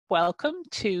welcome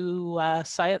to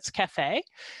Science Café.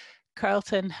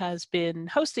 Carleton has been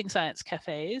hosting Science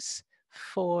Cafés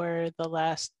for the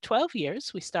last 12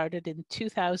 years. We started in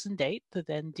 2008. The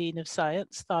then Dean of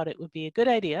Science thought it would be a good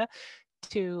idea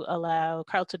to allow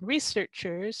Carleton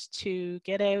researchers to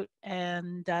get out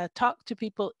and talk to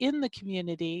people in the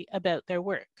community about their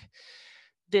work.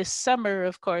 This summer,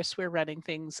 of course, we're running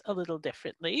things a little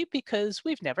differently because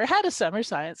we've never had a summer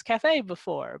Science Cafe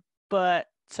before. But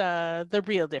the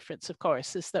real difference, of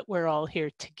course, is that we're all here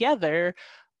together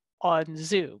on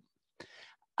Zoom.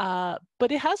 But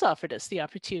it has offered us the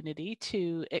opportunity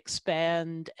to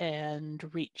expand and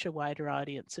reach a wider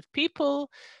audience of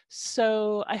people.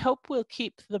 So I hope we'll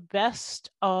keep the best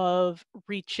of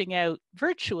reaching out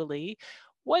virtually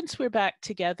once we're back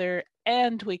together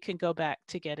and we can go back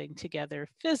to getting together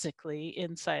physically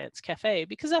in Science Cafe.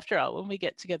 Because after all, when we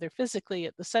get together physically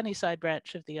at the Sunnyside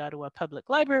branch of the Ottawa Public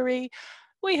Library,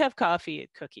 we have coffee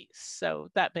and cookies. So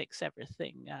that makes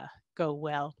everything go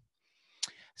well.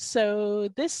 So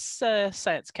this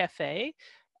Science Cafe,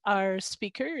 our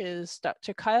speaker is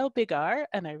Dr. Kyle Biggar,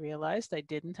 and I realized I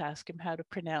didn't ask him how to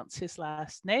pronounce his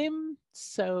last name,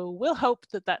 so we'll hope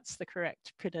that that's the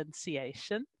correct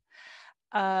pronunciation.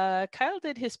 Kyle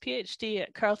did his PhD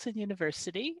at Carleton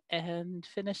University and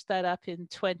finished that up in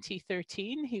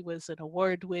 2013. He was an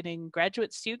award-winning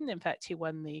graduate student. In fact, he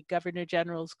won the Governor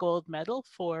General's Gold Medal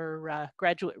for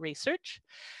graduate research.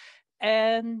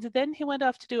 And then he went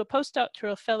off to do a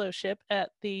postdoctoral fellowship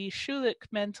at the Schulich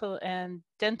Mental and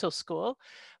Dental School,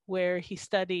 where he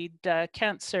studied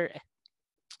cancer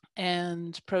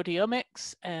and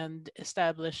proteomics and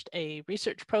established a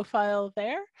research profile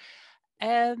there.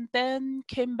 And then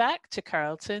came back to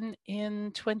Carleton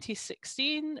in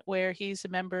 2016, where he's a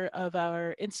member of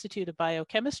our Institute of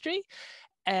Biochemistry.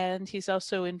 And he's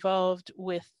also involved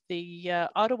with the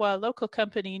Ottawa local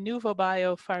company Nuvo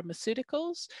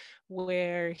Biopharmaceuticals,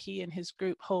 where he and his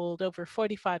group hold over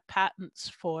 45 patents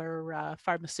for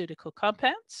pharmaceutical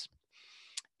compounds.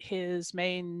 His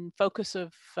main focus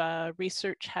of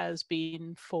research has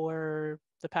been for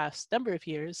the past number of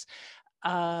years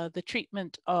the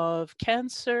treatment of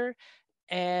cancer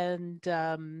and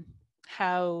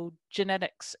how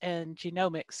genetics and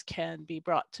genomics can be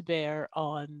brought to bear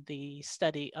on the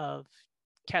study of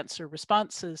cancer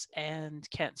responses and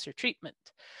cancer treatment.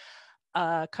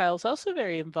 Kyle's also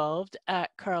very involved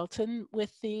at Carleton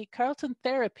with the Carleton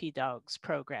Therapy Dogs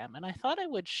program, and I thought I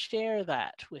would share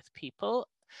that with people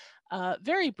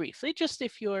very briefly, just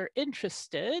if you're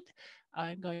interested.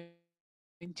 I'm going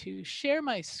to share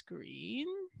my screen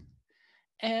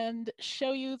and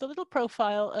show you the little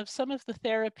profile of some of the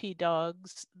therapy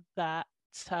dogs that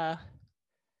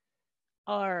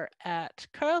are at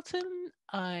Carleton.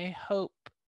 I hope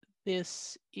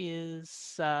this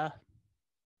is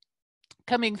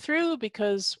coming through,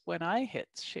 because when I hit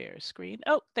share screen,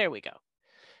 oh, there we go.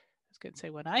 I was going to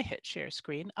say when I hit share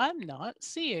screen, I'm not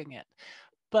seeing it.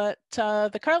 But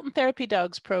the Carleton Therapy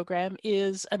Dogs program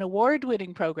is an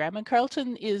award-winning program, and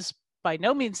Carleton is by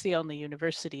no means the only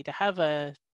university to have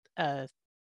a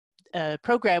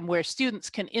program where students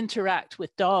can interact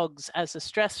with dogs as a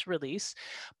stress release.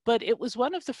 But it was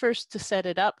one of the first to set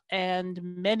it up, and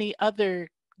many other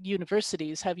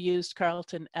universities have used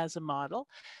Carleton as a model.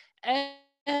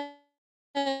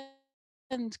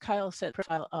 And Kyle sent a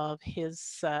profile of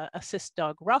his assist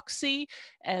dog, Roxy.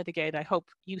 And again, I hope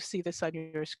you see this on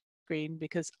your screen,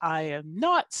 because I am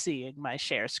not seeing my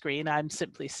share screen. I'm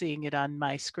simply seeing it on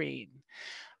my screen.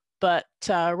 But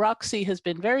Roxy has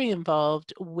been very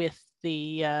involved with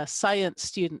the Science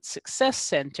Student Success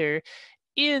Center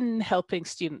in helping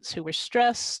students who were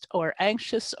stressed or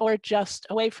anxious or just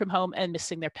away from home and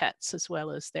missing their pets as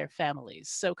well as their families.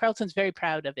 So Carleton's very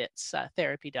proud of its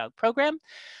therapy dog program.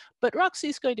 But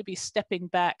Roxy's going to be stepping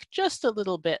back just a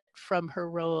little bit from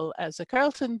her role as a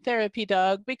Carleton therapy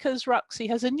dog, because Roxy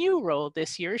has a new role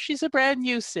this year. She's a brand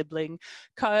new sibling.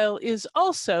 Kyle is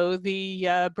also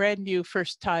the brand new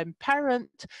first-time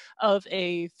parent of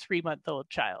a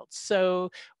 3-month-old child. So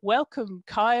welcome,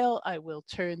 Kyle. I will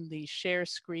turn the share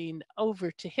screen over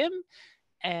to him,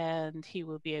 and he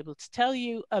will be able to tell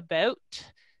you about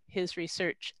his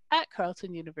research at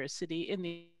Carleton University in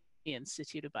the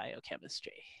Institute of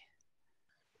Biochemistry.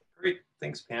 Great,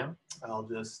 thanks, Pam. I'll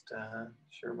just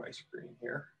share my screen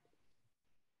here.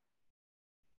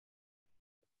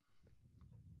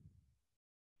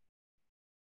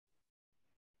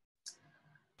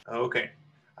 Okay,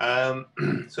 so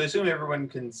I assume everyone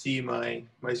can see my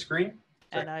screen.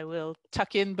 And I will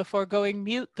tuck in before going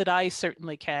mute that I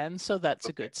certainly can, so that's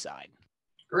a good sign.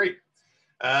 Great.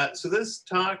 So this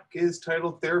talk is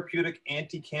titled Therapeutic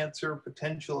Anti-Cancer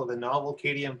Potential of a Novel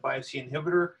KDM5C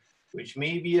Inhibitor, which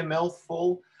may be a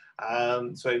mouthful.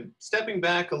 So I'm stepping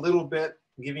back a little bit,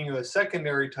 giving you a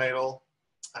secondary title,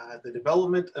 The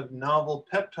Development of Novel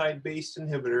Peptide-Based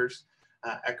Inhibitors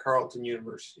at Carleton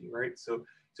University, right? So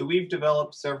we've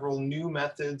developed several new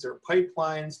methods or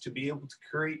pipelines to be able to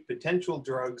create potential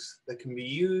drugs that can be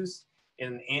used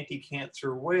in an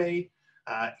anti-cancer way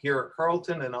here at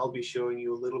Carleton, and I'll be showing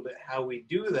you a little bit how we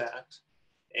do that.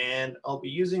 And I'll be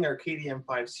using our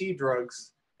KDM5C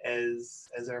drugs as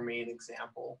our main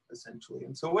example, essentially.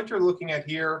 And so what you're looking at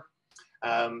here,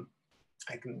 I'm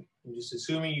just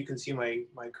assuming you can see my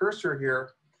cursor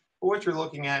here. But what you're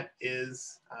looking at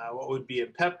is what would be a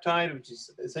peptide, which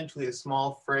is essentially a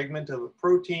small fragment of a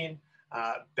protein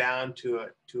bound to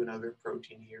another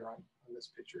protein here on this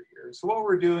picture here. So what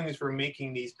we're doing is we're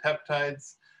making these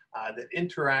peptides that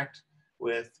interact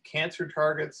with cancer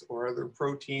targets or other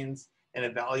proteins and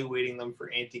evaluating them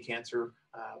for anti-cancer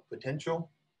potential.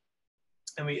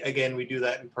 And we do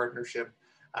that in partnership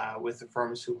with a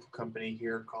pharmaceutical company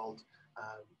here called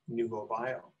Nuvo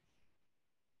Bio.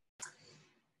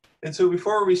 And so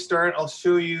before we start, I'll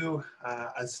show you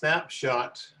a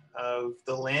snapshot of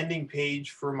the landing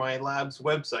page for my lab's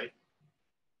website.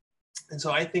 And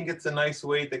so I think it's a nice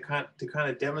way to kind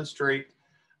of demonstrate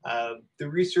the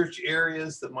research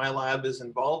areas that my lab is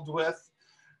involved with.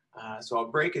 So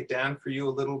I'll break it down for you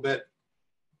a little bit.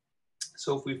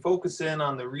 So if we focus in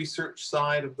on the research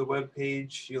side of the web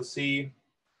page, you'll see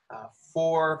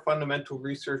 4 fundamental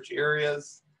research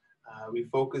areas. We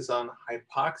focus on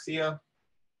hypoxia,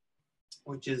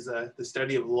 which is the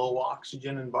study of low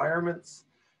oxygen environments,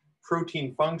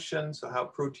 protein function, so how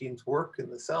proteins work in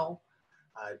the cell,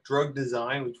 drug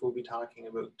design, which we'll be talking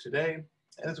about today,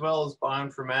 as well as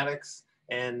bioinformatics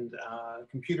and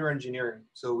computer engineering.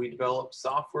 So we develop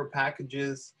software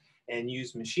packages and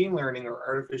use machine learning or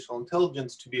artificial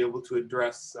intelligence to be able to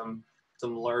address some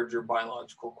larger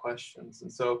biological questions.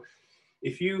 And so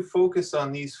if you focus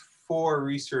on these 4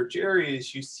 research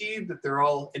areas, you see that they're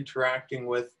all interacting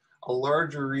with a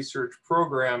larger research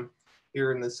program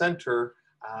here in the center,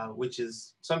 which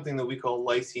is something that we call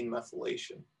lysine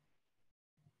methylation.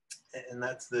 And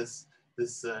that's this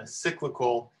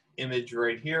cyclical image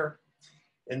right here.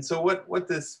 And so what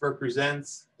this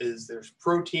represents is there's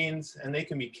proteins, and they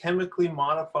can be chemically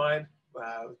modified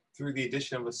through the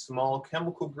addition of a small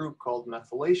chemical group called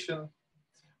methylation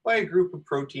by a group of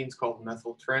proteins called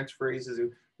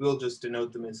methyltransferases. We'll just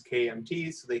denote them as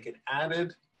KMTs, so they get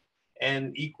added.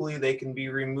 And equally, they can be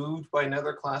removed by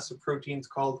another class of proteins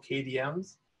called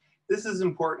KDMs. This is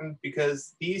important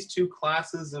because these 2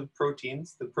 classes of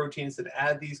proteins, the proteins that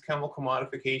add these chemical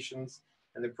modifications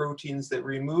and the proteins that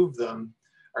remove them,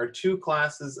 are 2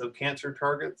 classes of cancer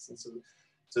targets. And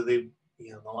so they've,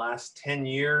 in the last 10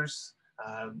 years,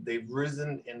 they've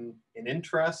risen in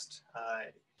interest.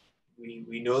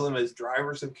 We know them as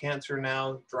drivers of cancer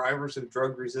now, drivers of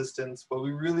drug resistance, but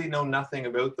we really know nothing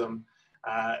about them.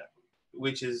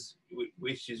 Which is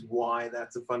why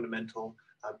that's a fundamental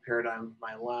paradigm of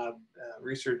my lab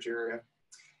research area.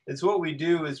 And so what we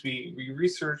do is we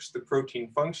research the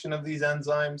protein function of these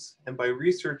enzymes, and by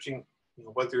researching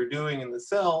what they're doing in the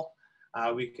cell,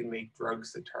 we can make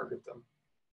drugs that target them.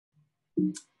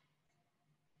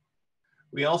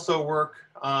 We also work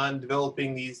on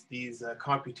developing these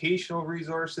computational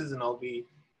resources, and I'll be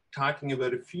talking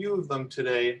about a few of them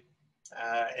today,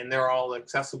 and they're all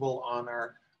accessible on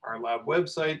our lab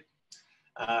website.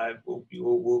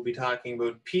 We'll be talking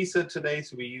about PISA today.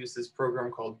 So we use this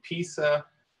program called PISA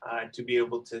to be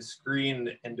able to screen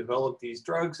and develop these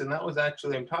drugs. And that was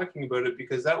actually, I'm talking about it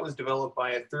because that was developed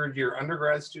by a 3rd-year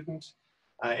undergrad student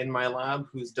in my lab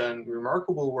who's done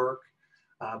remarkable work.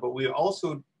 But we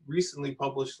also recently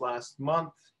published last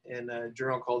month in a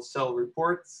journal called Cell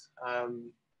Reports,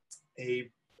 a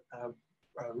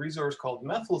resource called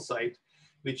MethylSite,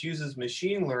 which uses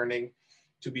machine learning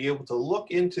to be able to look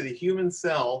into the human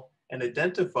cell and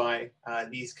identify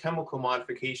these chemical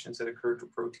modifications that occur to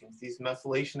proteins, these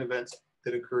methylation events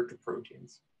that occur to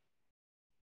proteins.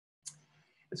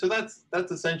 And so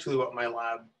that's essentially what my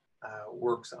lab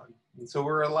works on. And so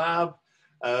we're a lab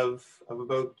of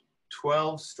about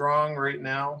 12 strong right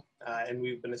now, and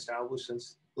we've been established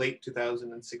since late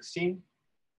 2016.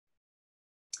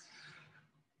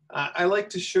 I like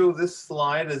to show this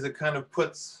slide as it kind of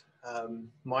puts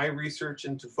my research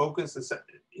into focus,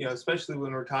 especially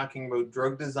when we're talking about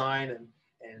drug design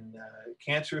and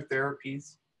cancer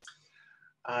therapies.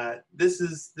 This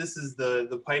is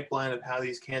the pipeline of how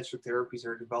these cancer therapies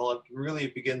are developed. Really,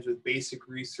 it begins with basic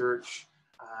research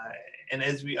And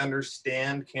as we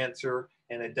understand cancer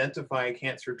and identify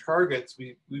cancer targets,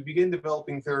 we begin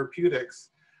developing therapeutics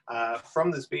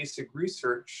from this basic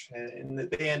research, and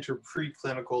that they enter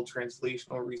preclinical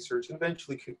translational research and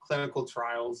eventually clinical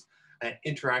trials,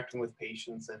 interacting with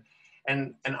patients.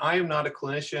 And I am not a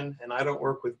clinician and I don't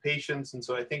work with patients, and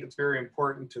so I think it's very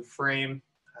important to frame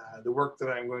the work that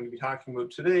I'm going to be talking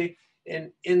about today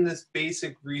in this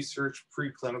basic research,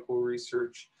 preclinical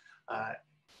research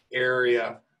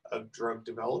area of drug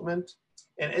development.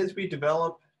 And as we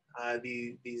develop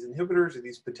these inhibitors or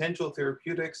these potential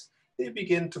therapeutics, they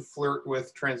begin to flirt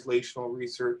with translational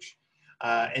research.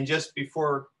 And just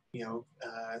before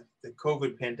the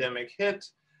COVID pandemic hit,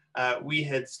 we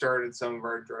had started some of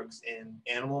our drugs in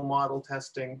animal model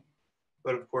testing,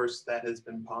 but of course that has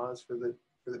been paused for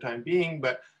the time being.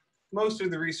 But most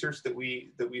of the research that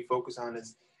we focus on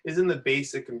is in the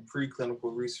basic and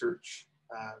preclinical research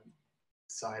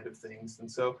side of things. And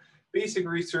so basic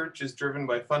research is driven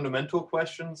by fundamental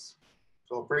questions.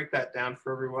 So I'll break that down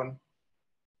for everyone.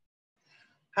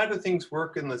 How do things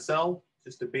work in the cell?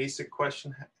 Just a basic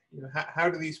question. How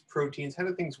do these proteins, how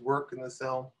do things work in the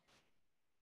cell?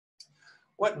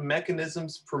 What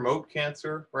mechanisms promote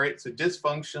cancer, right? So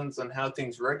dysfunctions on how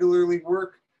things regularly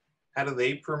work. How do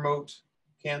they promote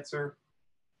cancer?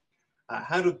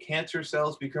 How do cancer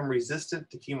cells become resistant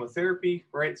to chemotherapy,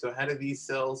 right? So how do these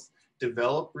cells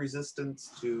develop resistance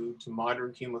to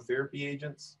modern chemotherapy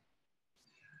agents?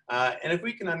 And if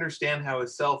we can understand how a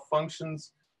cell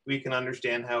functions, we can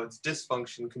understand how its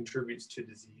dysfunction contributes to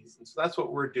disease. And so that's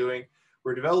what we're doing.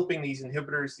 We're developing these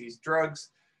inhibitors, these drugs,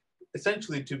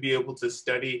 essentially to be able to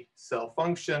study cell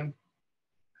function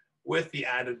with the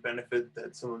added benefit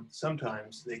that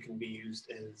sometimes they can be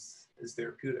used as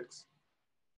therapeutics.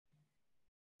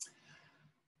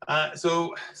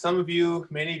 So some of you,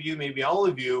 many of you, maybe all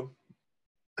of you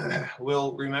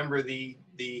will remember the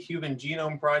Human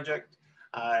Genome Project,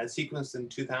 sequenced in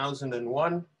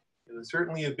 2001. It was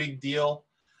certainly a big deal.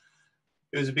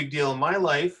 It was a big deal in my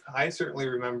life. I certainly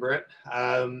remember it.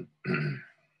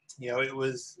 It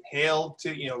was hailed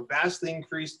to, vastly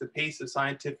increase the pace of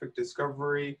scientific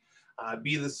discovery,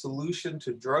 be the solution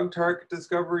to drug target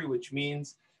discovery, which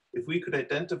means if we could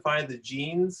identify the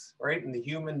genes, right, in the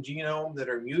human genome that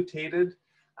are mutated,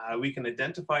 we can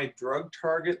identify drug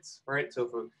targets, right?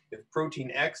 So if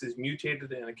protein X is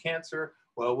mutated in a cancer,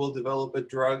 well, we'll develop a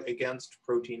drug against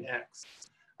protein X.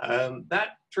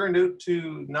 That turned out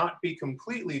to not be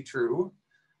completely true.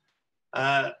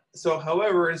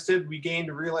 However, instead we gained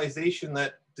a realization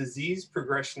that disease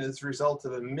progression is a result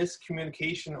of a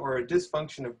miscommunication or a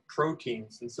dysfunction of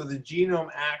proteins. And so the genome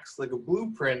acts like a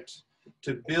blueprint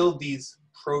to build these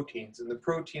proteins. And the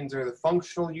proteins are the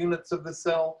functional units of the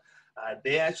cell.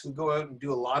 They actually go out and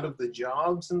do a lot of the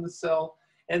jobs in the cell,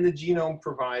 and the genome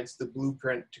provides the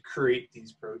blueprint to create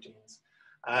these proteins.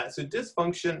 So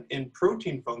dysfunction in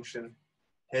protein function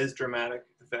has dramatic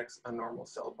effects on normal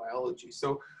cell biology.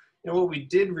 So what we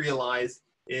did realize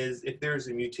is if there's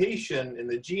a mutation in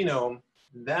the genome,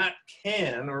 that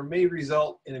can or may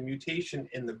result in a mutation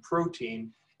in the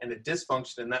protein and a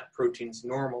dysfunction in that protein's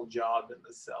normal job in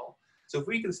the cell. So if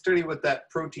we can study what that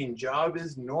protein job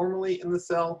is normally in the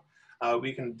cell,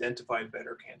 we can identify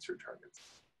better cancer targets.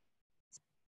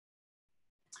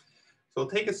 So we'll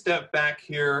take a step back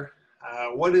here.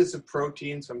 What is a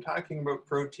protein? So I'm talking about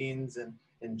proteins and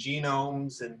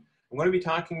genomes, and I'm going to be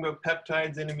talking about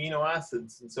peptides and amino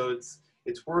acids. And so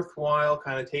it's worthwhile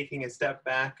kind of taking a step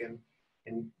back and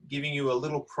giving you a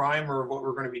little primer of what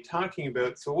we're going to be talking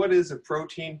about. So what is a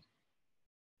protein?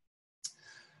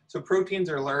 So proteins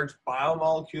are large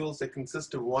biomolecules that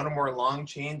consist of one or more long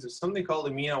chains of something called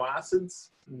amino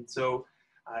acids. And so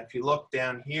if you look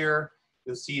down here,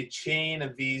 you'll see a chain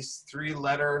of these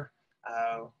three-letter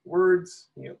words.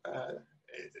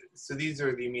 So these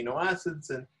are the amino acids,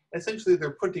 and essentially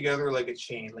they're put together like a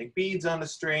chain, like beads on a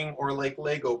string or like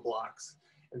Lego blocks.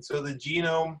 And so the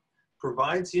genome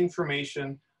provides the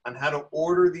information on how to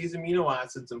order these amino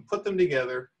acids and put them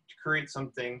together to create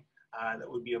something that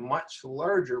would be a much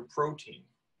larger protein.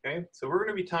 Okay, so we're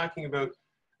going to be talking about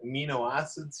amino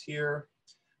acids here.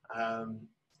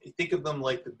 Think of them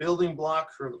like the building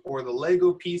blocks or the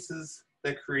Lego pieces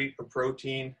that create a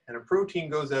protein, and a protein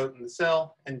goes out in the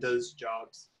cell and does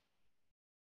jobs.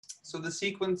 So the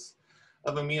sequence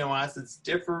of amino acids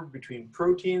differ between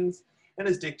proteins and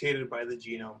is dictated by the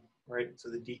genome, right? So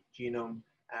the genome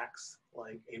acts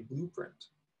like a blueprint.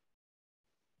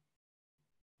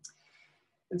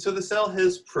 And so the cell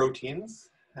has proteins,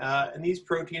 and these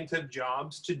proteins have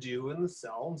jobs to do in the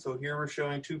cell. And so here we're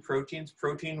showing two proteins.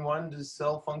 Protein 1 does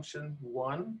cell function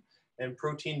 1, and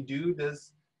protein 2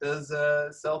 does does a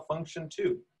cell function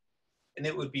too. And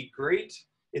it would be great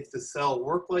if the cell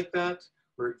worked like that,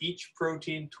 where each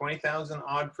protein, 20,000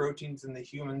 odd proteins in the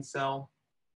human cell,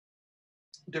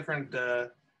 different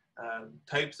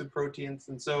types of proteins.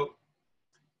 And so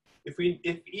if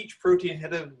each protein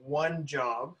had one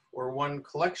job or one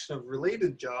collection of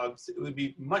related jobs, it would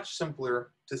be much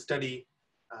simpler to study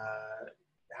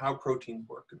how proteins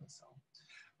work in the cell.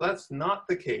 But that's not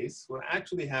the case. What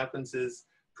actually happens is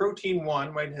protein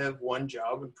 1 might have one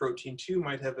job and protein 2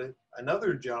 might have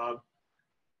another job.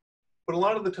 But a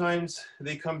lot of the times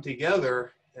they come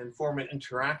together and form an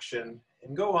interaction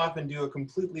and go off and do a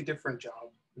completely different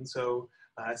job. And so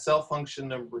cell function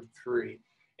number 3.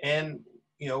 And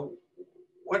you know,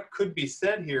 what could be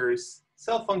said here is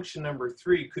cell function number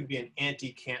 3 could be an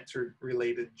anti-cancer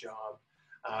related job,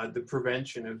 the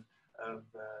prevention of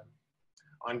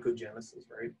oncogenesis,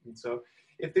 right? And so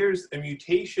if there's a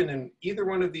mutation in either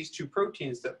one of these two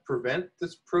proteins that prevent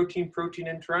this protein-protein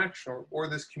interaction or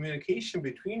this communication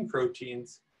between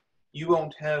proteins, you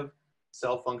won't have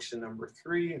cell function number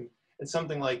 3, and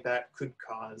something like that could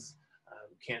cause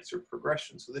cancer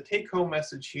progression. So the take-home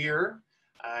message here,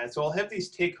 so I'll have these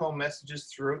take-home messages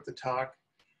throughout the talk.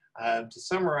 To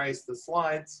summarize the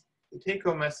slides, the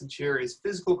take-home message here is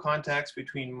physical contacts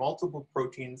between multiple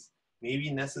proteins may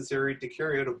be necessary to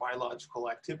carry out a biological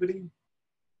activity.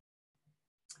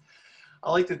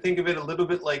 I like to think of it a little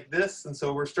bit like this. And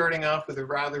so we're starting off with a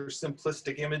rather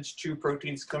simplistic image, 2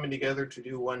 proteins coming together to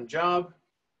do one job.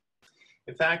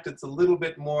 In fact, it's a little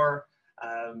bit more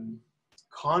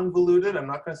convoluted. I'm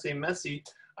not going to say messy.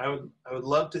 I would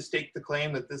love to stake the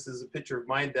claim that this is a picture of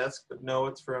my desk, but no,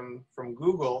 it's from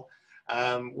Google,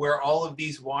 where all of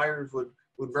these wires would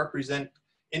represent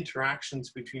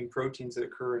interactions between proteins that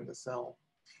occur in the cell.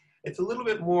 It's a little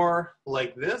bit more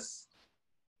like this,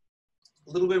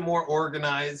 a little bit more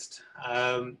organized.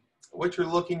 What you're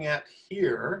looking at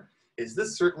here is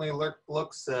this certainly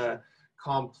looks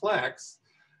complex,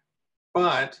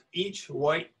 but each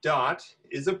white dot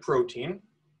is a protein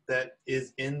that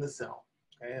is in the cell.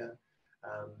 Okay?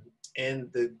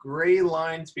 And the gray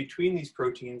lines between these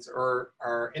proteins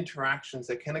are interactions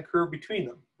that can occur between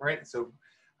them, right? So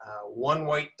one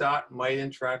white dot might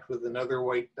interact with another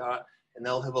white dot, and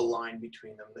they'll have a line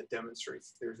between them that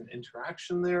demonstrates there's an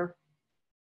interaction there.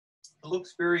 It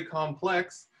looks very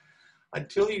complex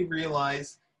until you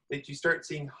realize that you start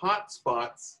seeing hot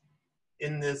spots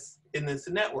in this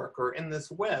network or in this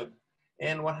web.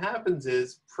 And what happens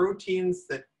is proteins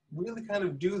that really kind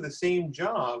of do the same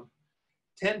job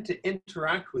tend to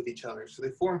interact with each other. So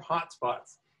they form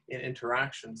hotspots in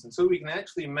interactions. And so we can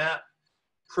actually map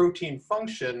protein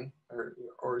function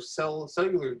or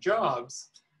cellular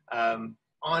jobs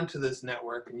onto this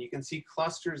network. And you can see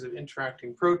clusters of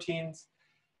interacting proteins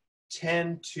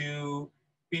tend to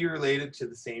be related to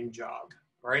the same job,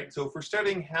 right? So if we're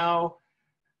studying how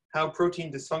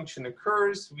protein dysfunction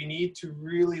occurs, we need to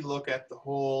really look at the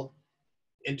whole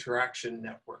interaction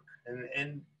network.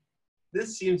 And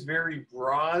this seems very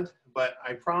broad, but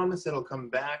I promise it'll come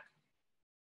back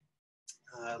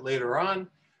later on.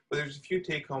 But there's a few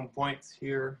take-home points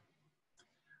here.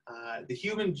 The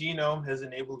human genome has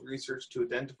enabled research to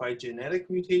identify genetic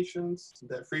mutations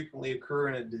that frequently occur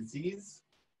in a disease.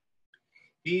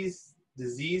 These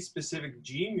disease-specific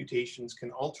gene mutations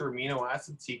can alter amino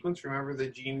acid sequence. Remember, the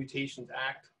gene mutations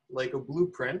act like a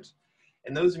blueprint,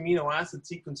 and those amino acid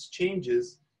sequence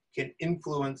changes can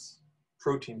influence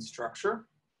protein structure.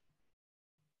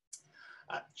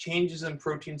 Changes in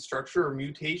protein structure or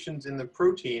mutations in the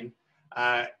protein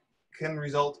can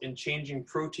result in changing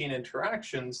protein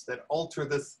interactions that alter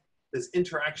this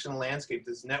interaction landscape,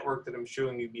 this network that I'm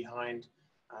showing you behind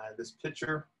this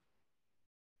picture,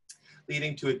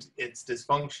 leading to its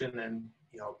dysfunction and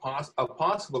a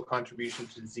possible contribution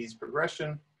to disease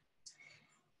progression.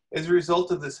 As a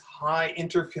result of this high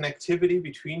interconnectivity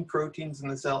between proteins in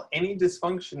the cell, any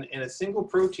dysfunction in a single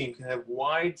protein can have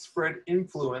widespread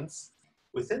influence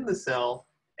within the cell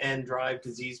and drive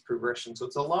disease progression. So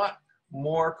it's a lot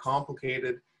more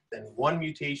complicated than one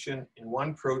mutation in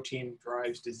one protein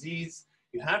drives disease.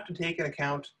 You have to take into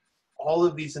account all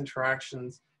of these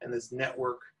interactions and this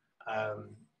network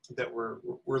that we're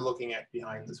looking at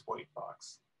behind this white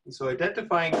box. And so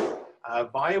identifying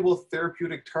viable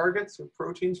therapeutic targets or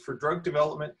proteins for drug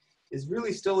development is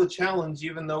really still a challenge,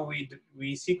 even though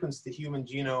we sequenced the human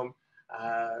genome,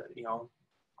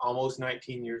 almost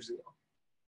 19 years ago.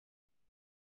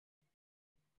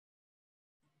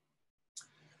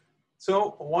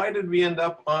 So why did we end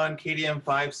up on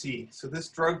KDM5C? So this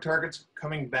drug target's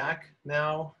coming back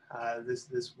now.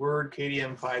 This word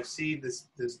KDM5C,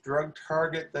 this drug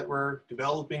target that we're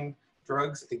developing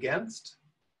drugs against.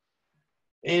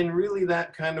 And really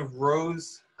that kind of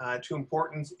rose to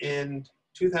importance in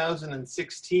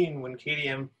 2016 when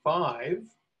KDM5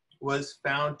 was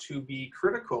found to be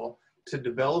critical to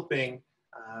developing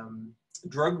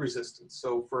drug resistance.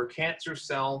 So for a cancer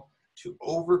cell to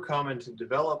overcome and to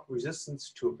develop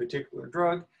resistance to a particular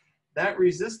drug, that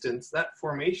resistance, that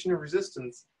formation of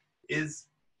resistance is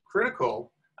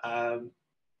critical,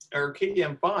 or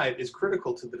KDM5 is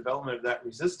critical to the development of that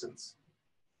resistance.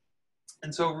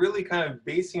 And so really kind of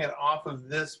basing it off of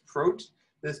this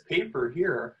paper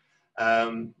here,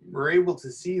 we're able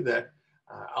to see that,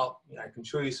 I can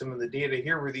show you some of the data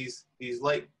here where these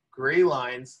light gray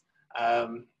lines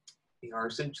are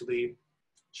essentially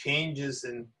changes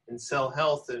in cell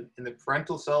health in the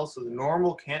parental cell, so the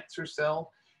normal cancer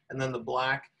cell, and then the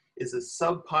black is a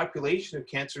subpopulation of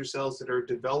cancer cells that are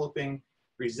developing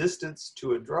resistance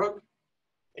to a drug.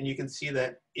 And you can see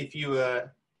that if you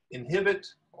inhibit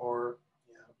or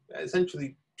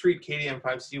essentially treat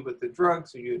KDM5C with the drug,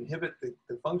 so you inhibit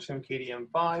the function of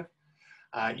KDM5,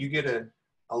 you get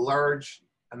a large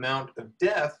amount of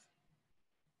death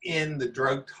in the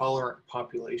drug tolerant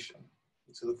population.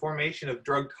 So the formation of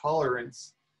drug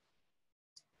tolerance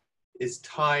is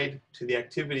tied to the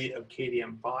activity of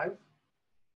KDM5.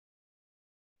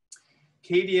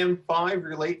 KDM5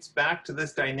 relates back to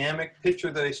this dynamic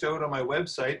picture that I showed on my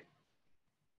website,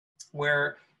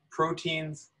 where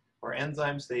proteins or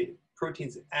enzymes,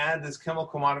 proteins add this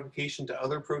chemical modification to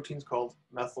other proteins called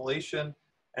methylation,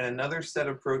 and another set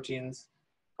of proteins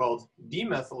called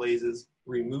demethylases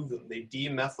remove them. They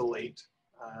demethylate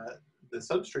the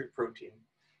substrate protein.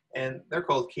 And they're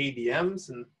called KDMs,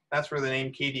 and that's where the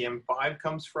name KDM5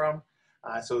 comes from.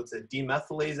 So it's a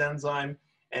demethylase enzyme,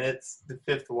 and it's the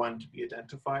fifth one to be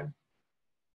identified.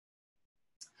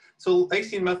 So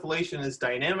lysine methylation is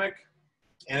dynamic,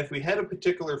 and if we had a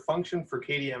particular function for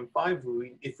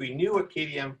KDM5, if we knew what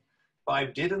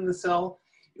KDM5 did in the cell,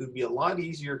 it would be a lot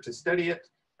easier to study it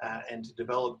and to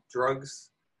develop drugs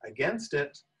against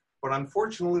it. But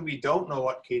unfortunately, we don't know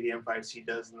what KDM5C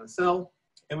does in the cell,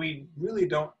 and we really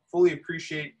don't fully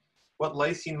appreciate what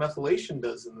lysine methylation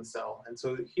does in the cell. And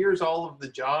so here's all of the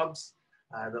jobs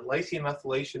that lysine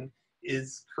methylation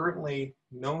is currently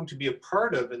known to be a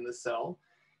part of in the cell.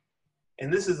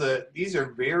 And these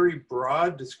are very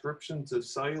broad descriptions of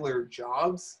cellular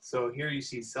jobs. So here you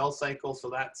see cell cycle, so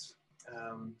that's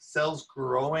cells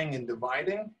growing and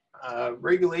dividing.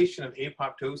 Regulation of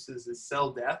apoptosis is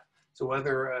cell death. So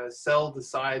whether a cell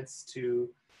decides to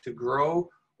grow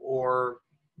or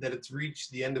that it's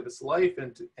reached the end of its life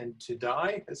and to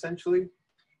die, essentially.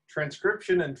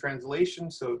 Transcription and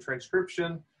translation. So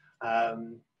transcription,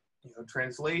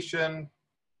 translation,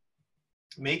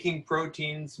 making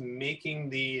proteins, making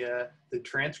the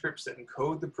transcripts that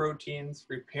encode the proteins,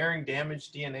 repairing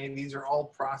damaged DNA. These are all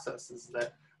processes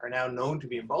that are now known to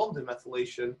be involved in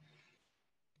methylation.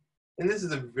 And this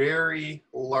is a very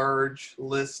large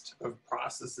list of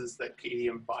processes that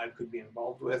KDM5 could be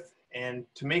involved with. And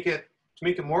to make it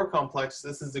more complex,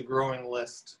 this is a growing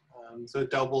list. So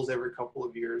it doubles every couple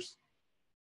of years.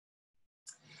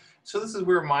 So this is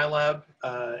where my lab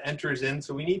enters in.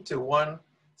 So we need to, one,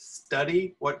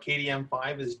 study what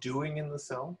KDM5 is doing in the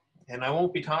cell. And I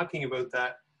won't be talking about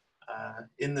that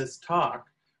in this talk,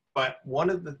 but one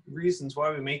of the reasons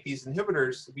why we make these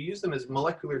inhibitors, we use them as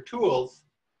molecular tools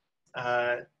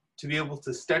to be able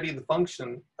to study the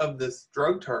function of this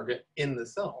drug target in the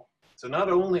cell. So not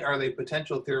only are they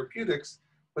potential therapeutics,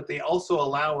 but they also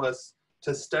allow us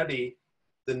to study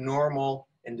the normal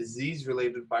and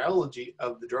disease-related biology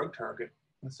of the drug target.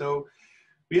 And so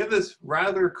we have this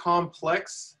rather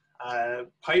complex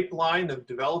pipeline of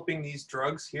developing these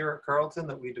drugs here at Carleton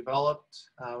that we developed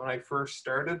when I first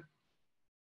started.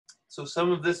 So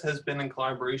some of this has been in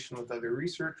collaboration with other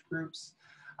research groups.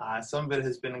 Some of it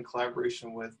has been in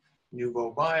collaboration with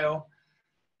Nuvo Bio.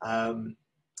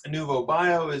 Nuvo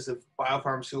Bio is a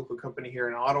biopharmaceutical company here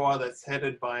in Ottawa that's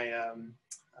headed by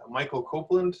Michael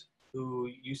Copeland, who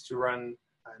used to run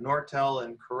Nortel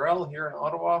and Corel here in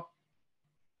Ottawa.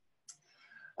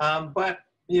 But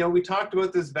we talked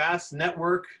about this vast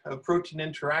network of protein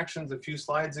interactions a few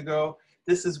slides ago.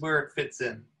 This is where it fits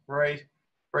in, right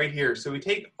here. So we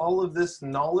take all of this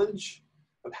knowledge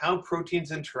of how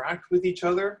proteins interact with each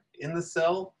other in the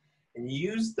cell and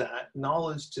use that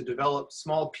knowledge to develop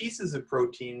small pieces of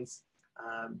proteins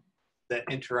that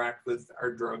interact with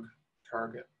our drug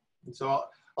target. And so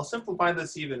I'll simplify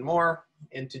this even more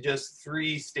into just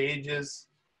 3 stages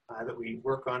that we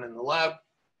work on in the lab.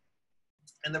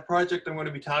 And the project I'm going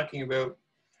to be talking about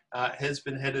has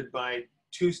been headed by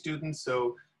 2 students.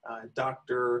 So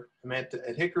Dr. Amanda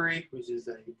at Hickory, which is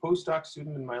a postdoc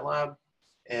student in my lab,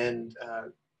 and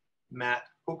Matt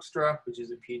Hoekstra, which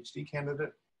is a PhD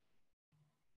candidate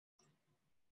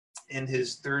in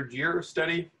his third year of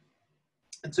study.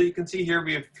 And so you can see here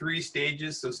we have 3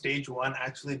 stages. So stage 1,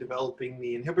 actually developing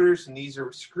the inhibitors, and these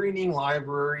are screening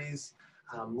libraries,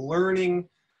 learning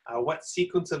what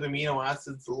sequence of amino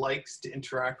acids likes to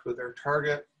interact with our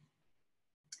target,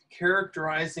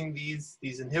 characterizing these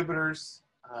inhibitors.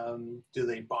 Do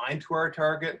they bind to our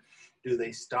target? Do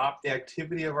they stop the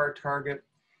activity of our target?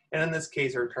 And in this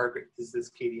case, our target is this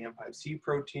KDM5C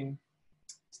protein.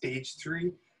 Stage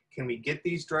 3, can we get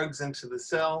these drugs into the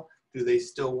cell? Do they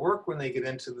still work when they get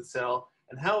into the cell?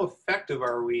 And how effective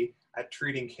are we at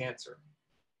treating cancer?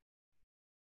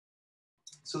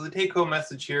 So the take-home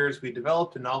message here is we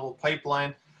developed a novel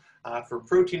pipeline for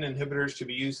protein inhibitors to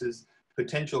be used as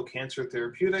potential cancer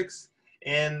therapeutics.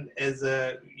 And as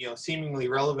seemingly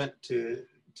relevant to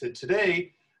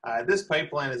today, this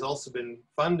pipeline has also been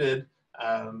funded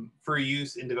for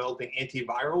use in developing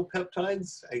antiviral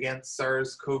peptides against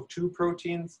SARS-CoV-2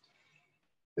 proteins.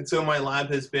 And so my lab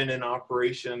has been in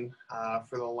operation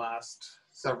for the last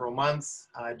several months,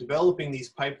 developing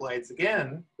these pipelines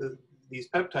again, these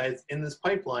peptides in this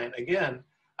pipeline again,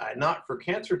 not for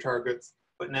cancer targets,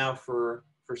 but now for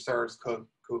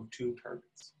SARS-CoV-2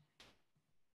 targets.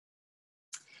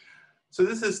 So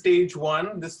this is stage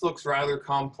 1. This looks rather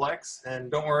complex,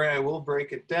 and don't worry, I will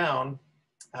break it down.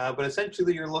 But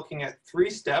essentially, you're looking at 3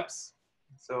 steps.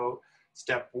 So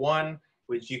step 1,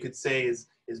 which you could say is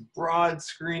broad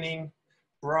screening,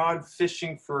 broad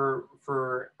fishing for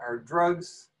our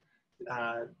drugs.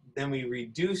 Then we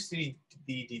reduce the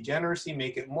degeneracy,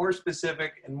 make it more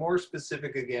specific and more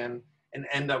specific again, and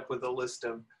end up with a list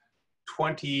of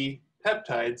 20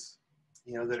 peptides,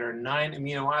 that are 9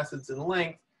 amino acids in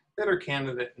length that are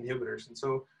candidate inhibitors. And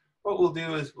so what we'll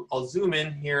do is I'll zoom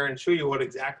in here and show you what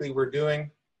exactly we're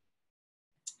doing.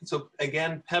 So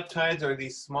again, peptides are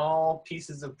these small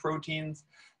pieces of proteins.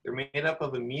 They're made up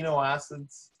of amino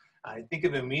acids. I think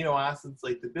of amino acids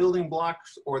like the building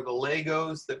blocks or the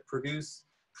Legos that produce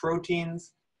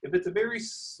proteins. If it's a very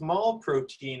small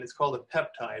protein, it's called a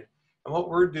peptide. And what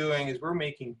we're doing is we're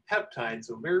making peptides,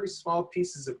 so very small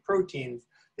pieces of proteins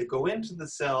that go into the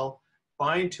cell,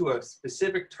 bind to a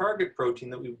specific target protein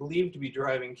that we believe to be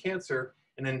driving cancer,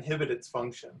 and inhibit its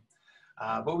function.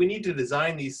 But we need to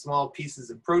design these small pieces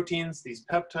of proteins, these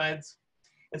peptides.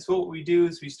 And so what we do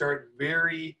is we start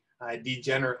very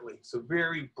degenerately, so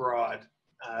very broad.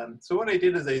 So what I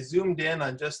did is I zoomed in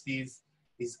on just these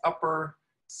upper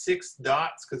 6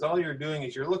 dots, because all you're doing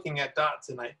is you're looking at dots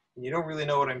and you don't really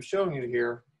know what I'm showing you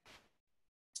here.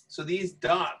 So these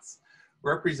dots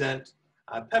represent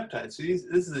peptides. So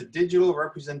this is a digital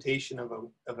representation of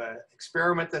an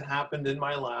experiment that happened in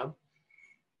my lab.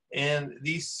 And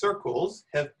these circles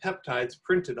have peptides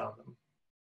printed on them.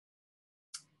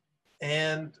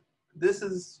 And this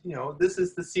is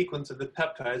the sequence of the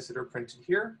peptides that are printed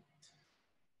here.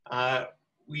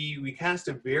 We cast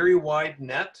a very wide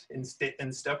net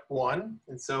in step 1.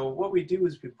 And so what we do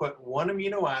is we put 1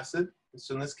 amino acid,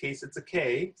 so in this case it's a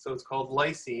K, so it's called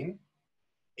lysine,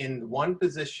 in 1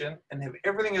 position, and have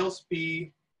everything else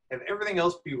be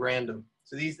random.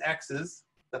 So these X's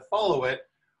that follow it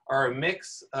are a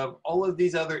mix of all of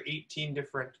these other 18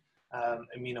 different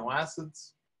amino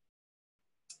acids.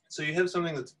 So you have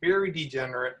something that's very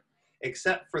degenerate,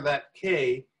 except for that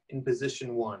K in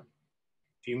position 1.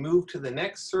 If you move to the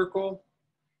next circle,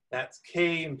 that's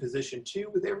K in position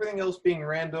 2, with everything else being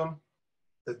random.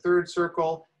 The third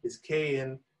circle is K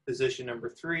in position number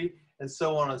 3, and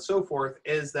so on and so forth,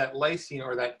 as that lysine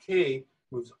or that K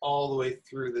moves all the way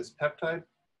through this peptide.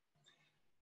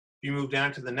 If you move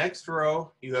down to the next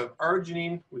row, you have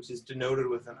arginine, which is denoted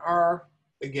with an R,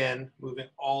 again, moving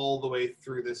all the way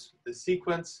through this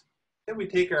sequence. Then we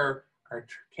take our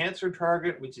cancer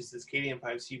target, which is this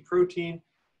KDM5C protein.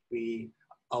 We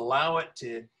allow it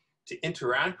to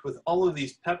interact with all of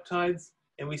these peptides,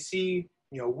 and we see,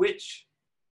 which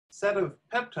set of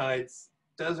peptides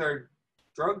does our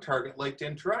drug target like to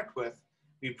interact with.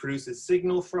 We produce a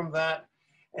signal from that,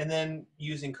 and then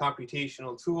using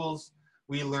computational tools,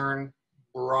 we learn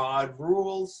broad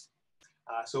rules.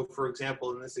 So for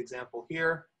example, in this example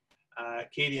here,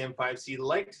 KDM5C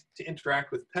likes to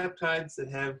interact with peptides that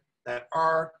have that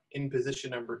R in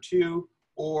position number 2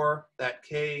 or that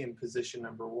K in position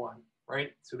number 1,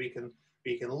 right? So we can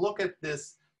look at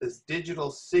this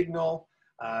digital signal,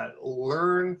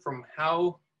 learn from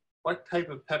what type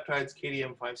of peptides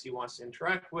KDM5C wants to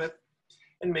interact with,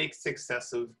 and make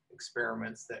successive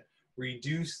experiments that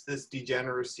reduce this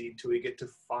degeneracy till we get to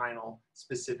final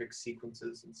specific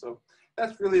sequences. And so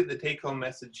that's really the take-home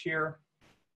message here.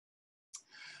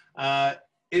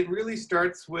 It really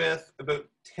starts with about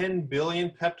 10 billion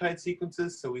peptide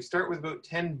sequences. So we start with about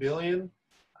 10 billion,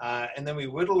 and then we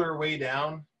whittle our way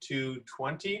down to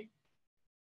 20.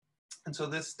 And so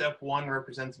this step 1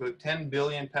 represents about 10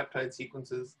 billion peptide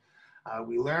sequences.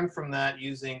 We learned from that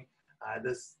using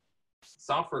this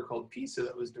software called PISA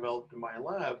that was developed in my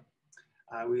lab.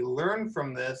 We learned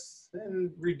from this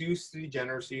and reduced the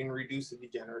degeneracy and reduced the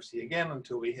degeneracy again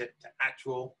until we hit to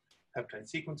actual peptide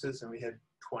sequences, and we had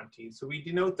 20. So we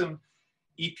denote them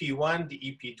EP1 to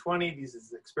EP20. These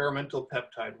is experimental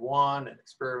peptide 1 and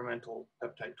experimental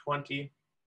peptide 20.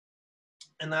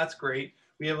 And that's great.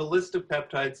 We have a list of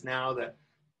peptides now that,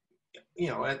 you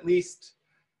know, at least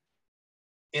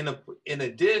in a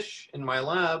dish in my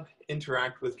lab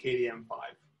interact with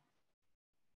KDM5.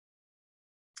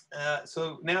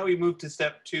 So now we move to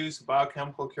step 2, so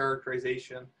biochemical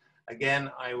characterization. Again,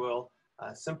 I will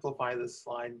simplify this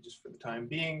slide just for the time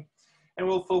being, and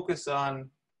we'll focus on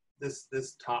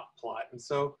this top plot. And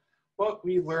so what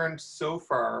we learned so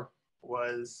far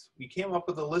was we came up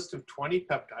with a list of 20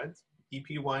 peptides,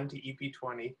 EP1 to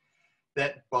EP20,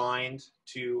 that bind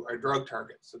to our drug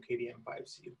target, so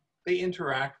KDM5C. They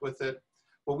interact with it,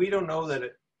 but we don't know that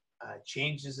it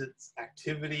changes its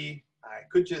activity. It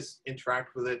could just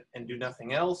interact with it and do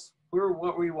nothing else.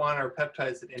 What we want are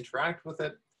peptides that interact with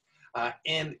it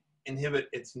and inhibit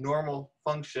its normal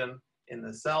function in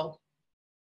the cell.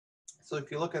 So if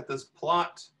you look at this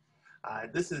plot,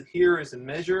 here is a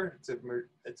measure.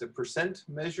 It's a percent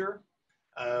measure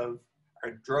of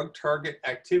our drug target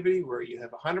activity, where you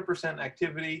have 100%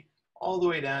 activity all the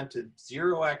way down to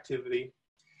 0 activity.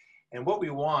 And what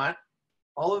we want,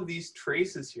 all of these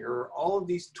traces here, are all of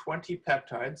these 20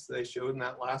 peptides that I showed in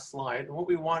that last slide. And what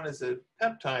we want is a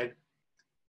peptide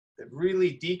that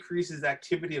really decreases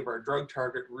activity of our drug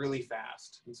target really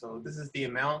fast. And so this is the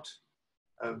amount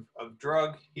of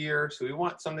drug here. So we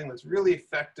want something that's really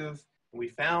effective. And we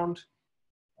found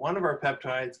one of our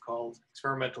peptides called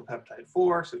experimental peptide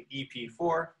 4, so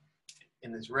EP4,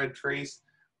 in this red trace,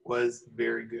 was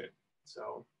very good.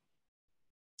 So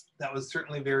that was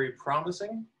certainly very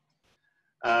promising.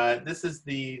 This is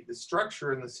the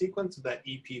structure and the sequence of that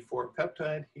EP4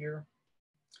 peptide here.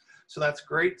 So that's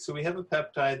great. So we have a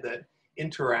peptide that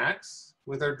interacts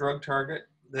with our drug target,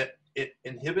 that it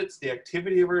inhibits the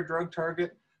activity of our drug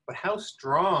target, but how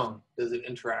strong does it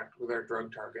interact with our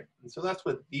drug target? And so that's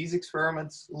what these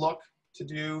experiments look to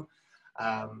do.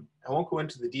 I won't go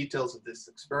into the details of this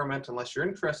experiment unless you're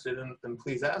interested in them,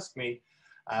 please ask me.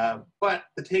 But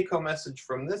the take-home message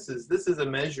from this is a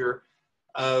measure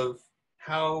of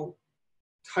how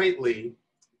tightly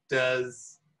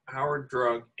does our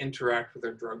drug interact with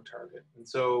our drug target. And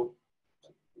so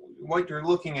what you're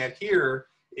looking at here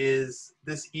is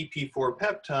this EP4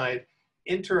 peptide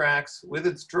interacts with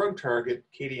its drug target,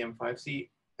 KDM5C,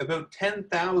 about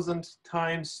 10,000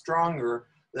 times stronger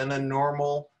than a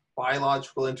normal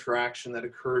biological interaction that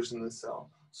occurs in the cell.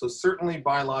 So certainly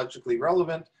biologically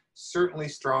relevant, certainly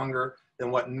stronger than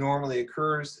what normally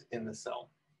occurs in the cell.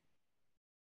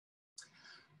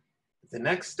 The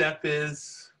next step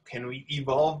is, can we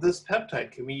evolve this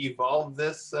peptide? Can we evolve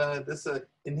this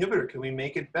inhibitor? Can we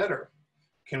make it better?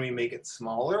 Can we make it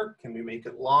smaller? Can we make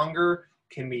it longer?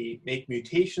 Can we make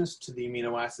mutations to the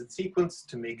amino acid sequence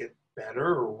to make it better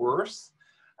or worse?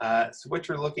 So what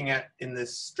you're looking at in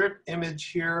this strip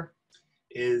image here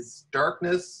is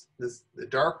darkness. The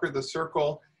darker the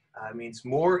circle means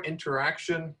more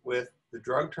interaction with the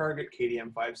drug target,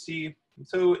 KDM5C. And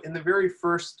so in the very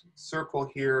first circle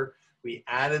here, we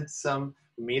added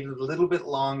we made it a little bit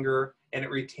longer, and it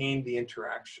retained the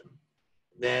interaction.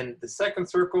 Then the second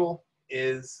circle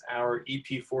is our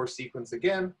EP4 sequence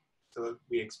again. So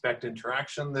we expect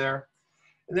interaction there.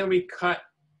 And then we cut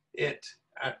it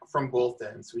from both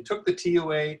ends. We took the T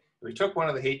away, we took one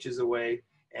of the H's away,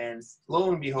 and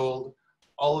lo and behold,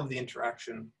 all of the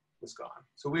interaction was gone.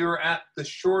 So we were at the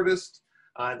shortest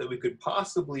that we could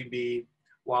possibly be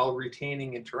while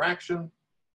retaining interaction.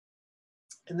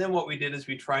 And then what we did is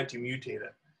we tried to mutate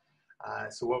it.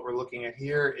 So what we're looking at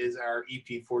here is our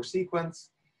EP4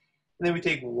 sequence. And then we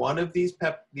take one of these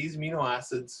amino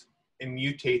acids and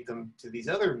mutate them to these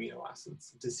other amino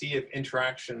acids to see if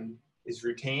interaction is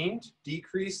retained,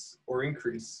 decrease, or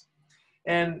increase.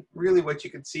 And really what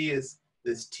you can see is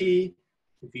this T,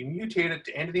 if you mutate it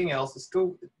to anything else, it's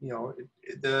still,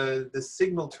 the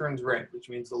signal turns red, which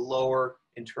means a lower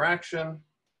interaction.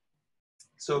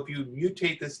 So if you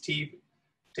mutate this T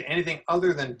to anything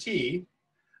other than T,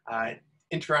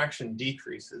 interaction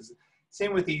decreases.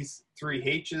 Same with these 3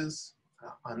 H's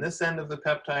on this end of the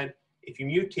peptide. If you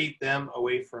mutate them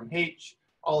away from H,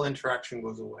 all interaction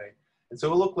goes away. And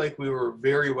so it looked like we were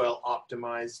very well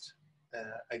optimized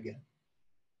again.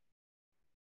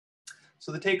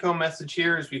 So the take-home message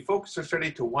here is we focused our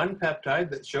study to one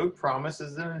peptide that showed promise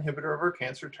as an inhibitor of our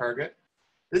cancer target.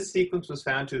 This sequence was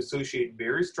found to associate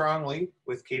very strongly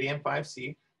with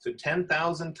KDM5C, so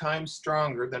 10,000 times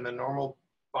stronger than a normal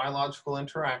biological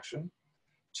interaction.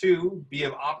 2, be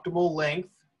of optimal length.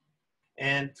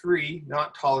 And 3,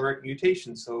 not tolerate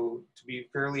mutation, so to be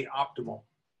fairly optimal.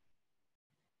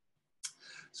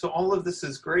 So all of this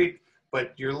is great,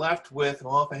 but you're left with,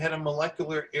 well, if I had a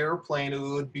molecular airplane, it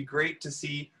would be great to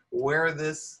see where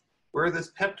this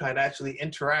peptide actually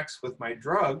interacts with my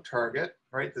drug target,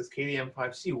 right? This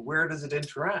KDM5C, where does it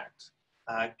interact?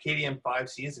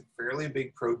 KDM5C is a fairly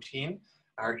big protein.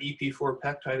 Our EP4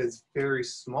 peptide is very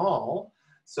small.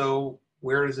 So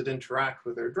where does it interact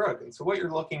with our drug? And so what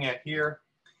you're looking at here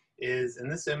is, in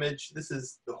this image, this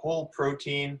is the whole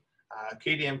protein,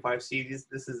 KDM5C.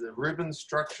 This is a ribbon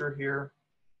structure here.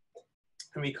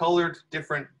 And we colored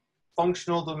different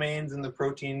functional domains in the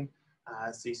protein.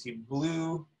 So you see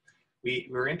blue.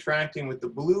 We're interacting with the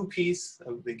blue piece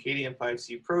of the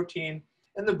KDM5C protein,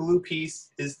 and the blue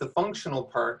piece is the functional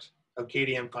part of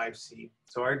KDM5C.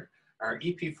 So our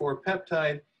EP4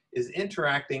 peptide is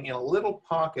interacting in a little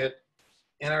pocket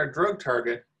in our drug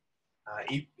target,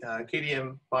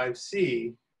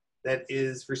 KDM5C, that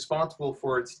is responsible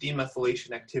for its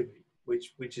demethylation activity,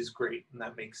 which is great, and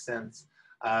that makes sense.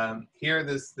 Here,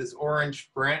 this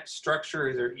orange branch structure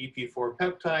is our EP4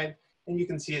 peptide, and you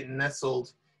can see it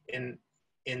nestled in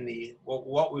the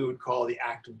what we would call the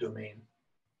active domain.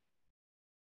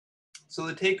 So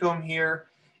the take home here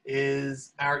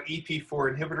is our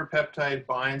EP4 inhibitor peptide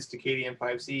binds to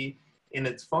KDM5C in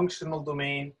its functional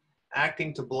domain,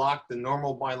 acting to block the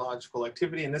normal biological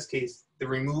activity, in this case, the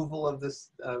removal of this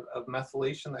of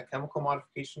methylation, that chemical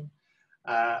modification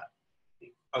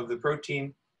of the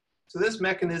protein. So this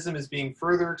mechanism is being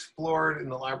further explored in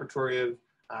the laboratory of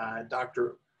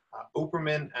Dr.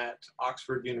 Opperman at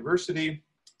Oxford University.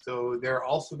 So they're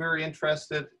also very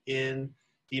interested in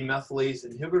demethylase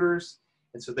inhibitors.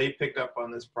 And so they picked up on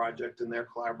this project, and they're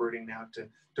collaborating now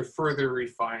to further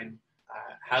refine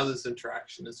how this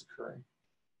interaction is occurring.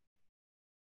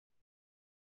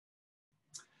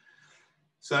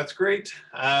 So that's great.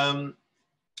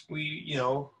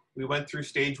 We went through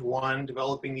stage 1,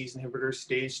 developing these inhibitors,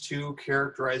 stage 2,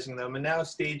 characterizing them, and now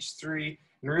stage 3.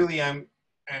 And really, I'm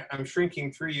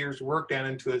shrinking 3 years' work down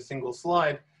into a single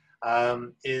slide.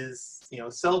 Is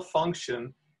cell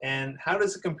function, and how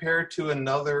does it compare to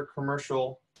another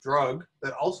commercial drug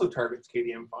that also targets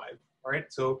KDM5? Right.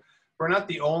 So we're not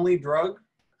the only drug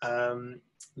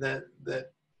that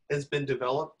has been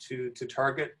developed to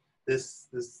target this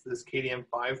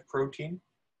KDM5 protein.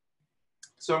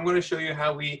 So I'm going to show you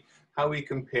how we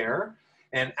compare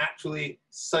and actually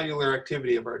cellular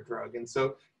activity of our drug. And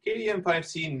so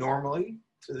KDM5C normally,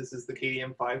 so this is the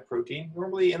KDM5 protein,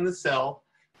 normally in the cell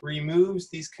removes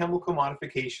these chemical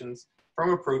modifications from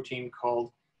a protein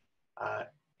called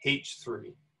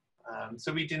H3.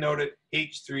 So we denote it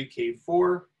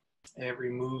H3K4, and it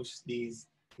removes these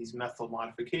methyl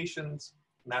modifications.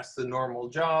 And that's the normal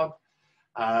job.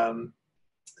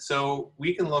 So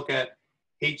we can look at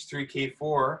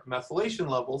H3K4 methylation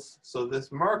levels. So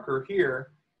this marker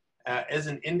here as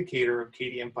an indicator of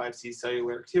KDM5C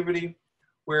cellular activity,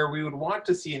 where we would want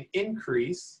to see an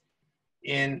increase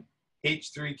in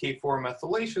H3K4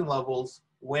 methylation levels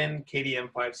when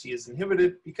KDM5C is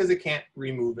inhibited, because it can't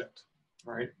remove it,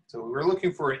 right? So we're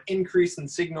looking for an increase in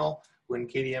signal when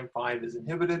KDM5 is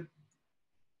inhibited.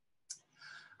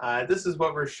 This is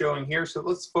what we're showing here. So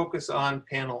let's focus on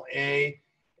panel A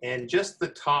and just the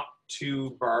top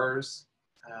 2 bars.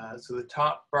 So the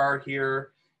top bar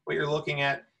here, what you're looking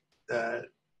at, the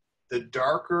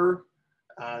darker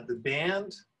the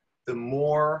band, the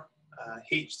more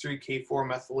H3K4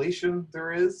 methylation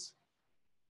there is.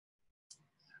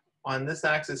 On this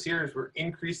axis here is we're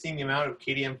increasing the amount of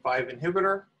KDM5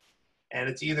 inhibitor, and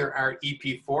it's either our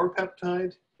EP4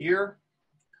 peptide here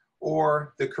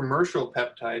or the commercial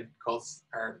peptide called,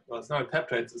 well, it's not a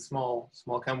peptide, it's a small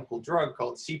chemical drug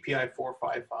called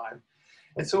CPI-455.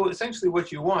 And so essentially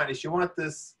what you want is you want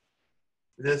this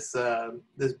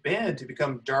band to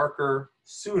become darker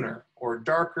sooner, or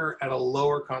darker at a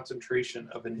lower concentration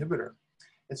of inhibitor.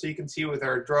 And so you can see with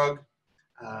our drug,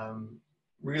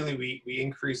 really we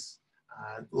increase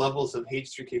levels of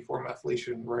H3K4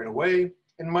 methylation right away,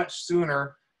 and much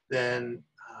sooner than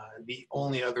the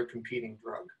only other competing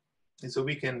drug. And so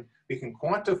we can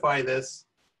quantify this,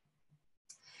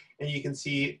 And you can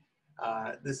see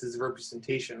this is a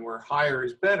representation where higher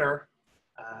is better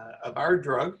of our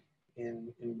drug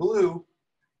in blue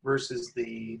versus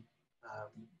the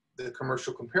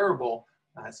commercial comparable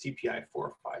CPI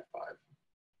 455.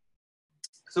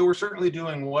 So we're certainly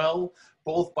doing well,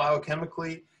 both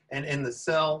biochemically and in the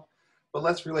cell, but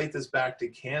let's relate this back to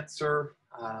cancer.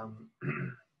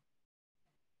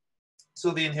 So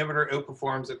the inhibitor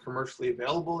outperforms a commercially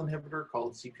available inhibitor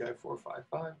called CPI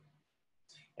 455.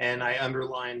 And I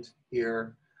underlined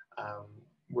here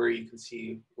where you can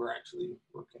see we're actually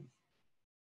working.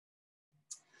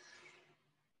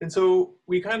 And so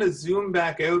we kind of zoom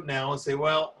back out now and say,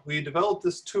 well, we developed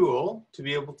this tool to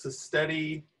be able to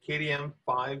study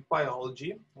KDM5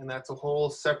 biology, and that's a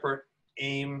whole separate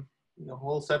aim, a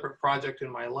whole separate project in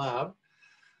my lab.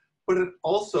 But it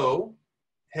also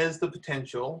has the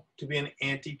potential to be an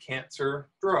anti-cancer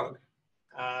drug.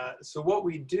 So what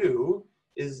we do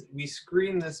is we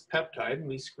screen this peptide, and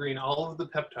we screen all of the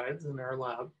peptides in our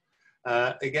lab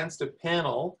against a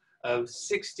panel of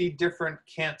 60 different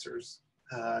cancers.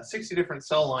 60 different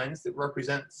cell lines that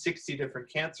represent 60 different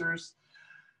cancers.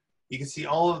 You can see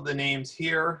all of the names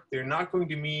here. They're not going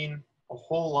to mean a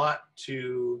whole lot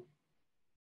to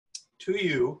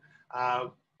you,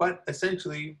 but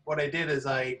essentially what I did is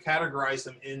I categorized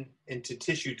them into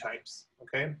tissue types,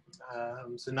 okay?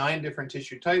 So 9 different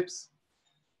tissue types.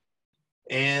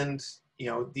 And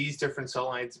these different cell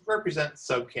lines represent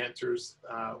subcancers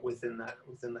within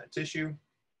that tissue.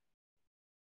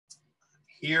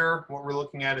 Here, what we're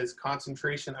looking at is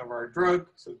concentration of our drug,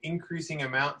 so increasing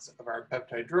amounts of our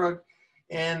peptide drug,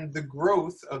 and the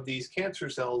growth of these cancer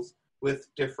cells with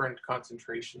different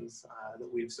concentrations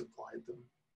that we've supplied them.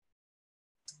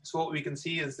 So what we can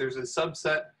see is there's a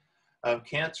subset of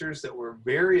cancers that we're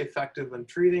very effective in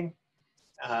treating.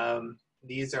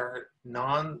 These are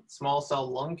non-small cell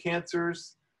lung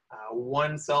cancers,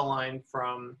 1 cell line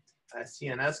from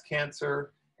CNS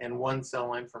cancer, and 1 cell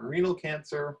line from renal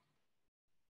cancer.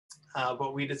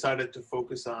 But we decided to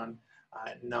focus on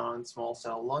non-small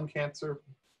cell lung cancer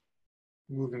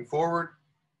moving forward.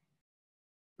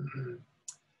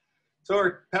 So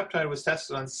our peptide was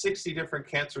tested on 60 different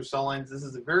cancer cell lines. This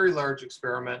is a very large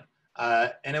experiment,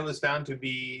 and it was found to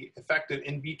be effective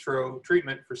in vitro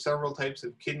treatment for several types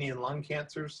of kidney and lung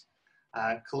cancers.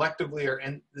 Collectively,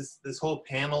 this whole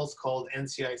panel is called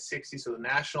NCI 60, so the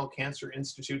National Cancer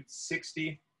Institute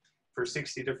 60 for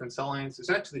 60 different cell lines. There's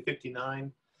actually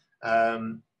 59.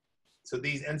 So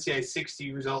these NCI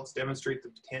 60 results demonstrate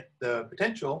the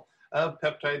potential of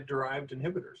peptide-derived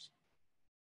inhibitors.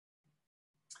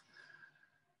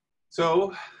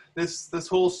 So this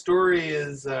whole story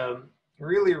is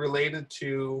really related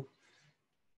to,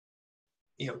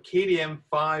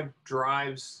 KDM5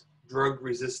 drives drug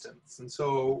resistance. And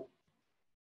so,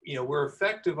 we're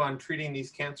effective on treating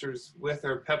these cancers with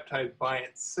our peptide by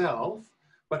itself,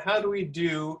 but how do we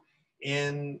do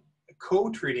in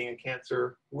co-treating a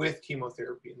cancer with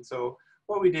chemotherapy? And so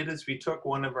what we did is we took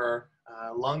one of our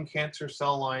lung cancer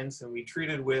cell lines and we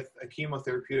treated with a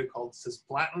chemotherapeutic called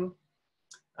cisplatin.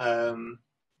 And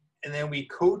then we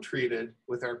co-treated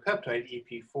with our peptide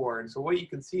EP4. And so what you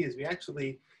can see is we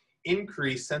actually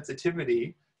increase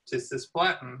sensitivity to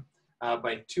cisplatin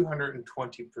by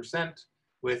 220%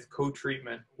 with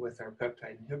co-treatment with our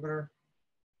peptide inhibitor.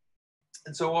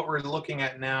 And so what we're looking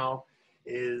at now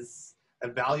is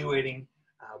evaluating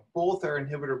both our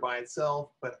inhibitor by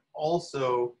itself, but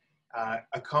also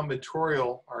a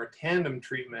combinatorial or a tandem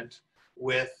treatment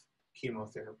with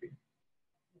chemotherapy.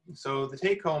 So the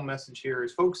take-home message here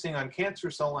is focusing on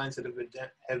cancer cell lines that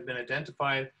have been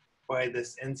identified by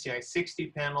this NCI 60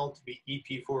 panel to be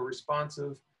EP4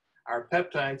 responsive. Our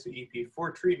peptide, so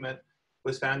EP4 treatment,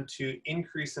 was found to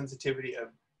increase sensitivity of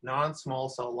non-small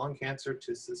cell lung cancer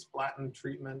to cisplatin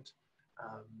treatment.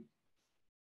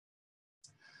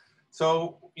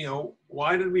 So,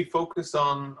 why did we focus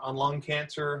on lung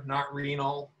cancer, not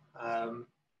renal?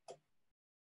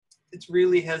 It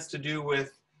really has to do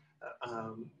with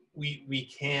we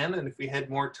can, and if we had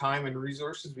more time and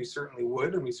resources, we certainly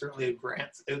would, and we certainly have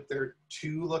grants out there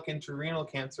to look into renal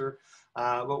cancer,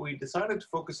 but we decided to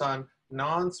focus on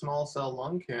non-small cell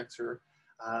lung cancer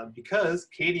because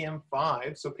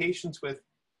KDM5, so patients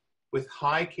with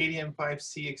high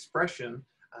KDM5C expression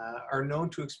are known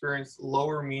to experience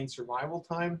lower mean survival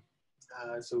time.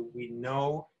 So we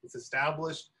know it's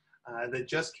established that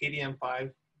just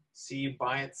KDM5C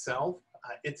by itself,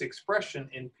 its expression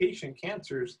in patient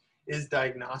cancers is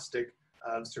diagnostic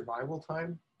of survival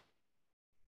time.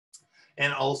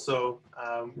 And also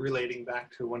relating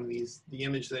back to the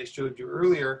image that I showed you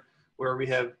earlier, where we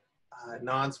have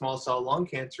non-small cell lung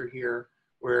cancer here,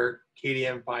 where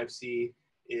KDM5C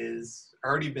is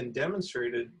already been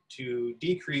demonstrated to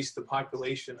decrease the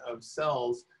population of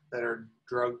cells that are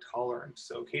drug tolerant.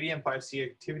 So KDM5C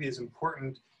activity is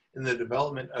important in the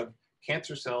development of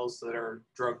cancer cells that are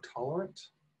drug tolerant.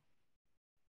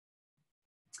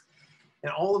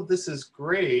 And all of this is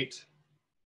great,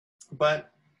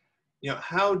 but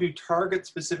how do target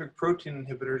specific protein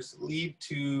inhibitors lead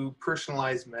to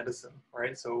personalized medicine,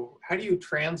 right? So how do you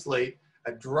translate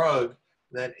a drug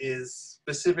that is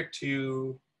specific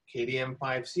to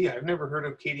KDM5C? I've never heard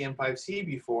of KDM5C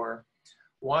before.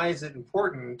 Why is it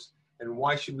important, and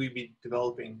why should we be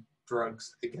developing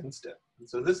drugs against it? And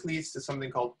so this leads to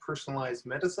something called personalized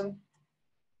medicine.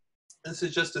 This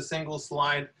is just a single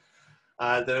slide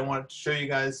that I wanted to show you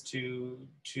guys to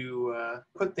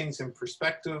put things in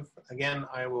perspective. Again,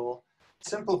 I will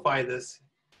simplify this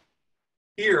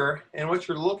here, and what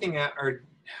you're looking at are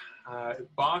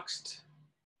boxed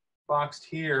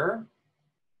here,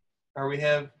 or we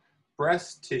have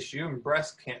breast tissue and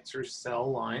breast cancer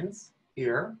cell lines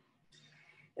here.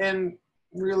 And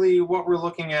really what we're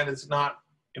looking at is not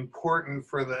important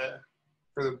for the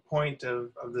point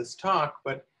of this talk,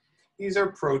 but these are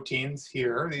proteins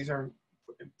here. These are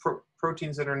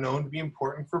proteins that are known to be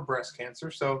important for breast cancer.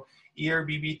 So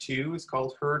ERBB2 is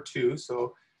called HER2.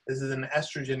 So this is an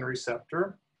estrogen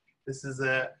receptor. This is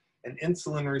an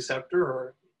insulin receptor,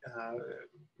 or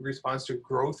responds to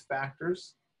growth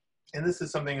factors. And this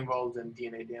is something involved in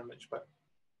DNA damage. But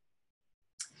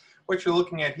what you're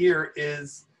looking at here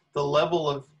is the level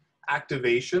of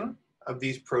activation of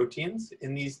these proteins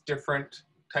in these different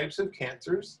types of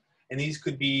cancers. And these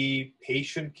could be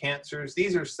patient cancers.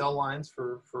 These are cell lines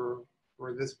for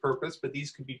this purpose, but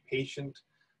these could be patient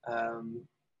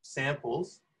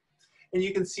samples. And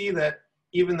you can see that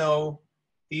even though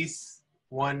these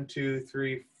 1, 2,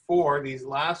 3, 4, these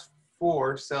last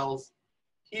 4 cells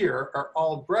here are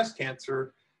all breast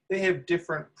cancer, they have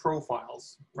different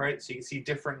profiles, right? So you can see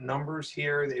different numbers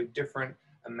here. They have different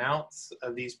amounts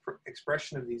of these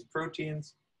expression of these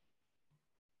proteins.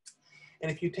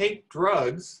 And if you take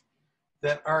drugs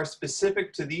that are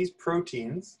specific to these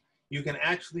proteins, you can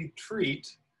actually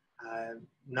treat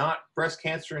not breast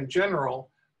cancer in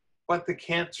general, but the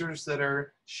cancers that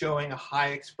are showing a high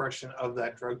expression of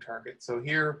that drug target. So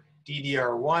here,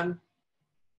 DDR1,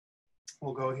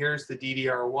 we'll go, here's the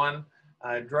DDR1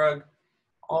 drug.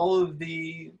 All of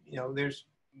the, there's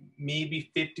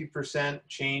maybe 50%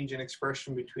 change in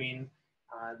expression between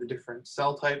the different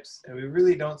cell types, and we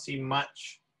really don't see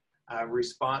much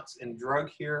response in drug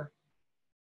here.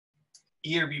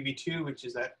 ERBB2, which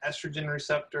is that estrogen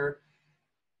receptor,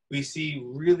 we see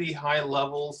really high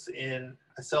levels in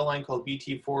a cell line called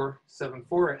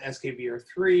BT474 and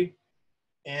SKBR3.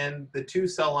 And the 2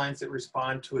 cell lines that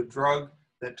respond to a drug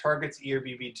that targets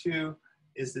ERBB2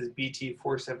 is this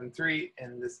BT473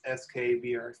 and this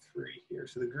SKBR3 here.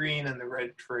 So the green and the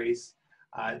red trace,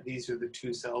 these are the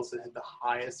 2 cells that had the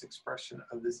highest expression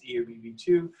of this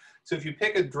ERBB2. So if you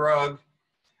pick a drug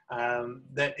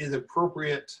that is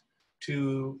appropriate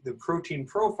to the protein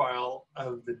profile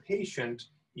of the patient,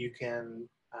 you can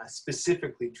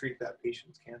specifically treat that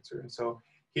patient's cancer. And so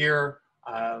here,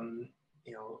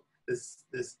 this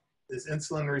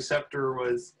insulin receptor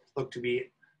was looked to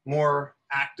be more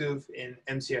active in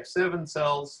MCF7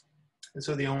 cells, and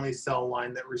so the only cell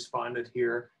line that responded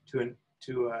here to an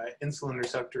insulin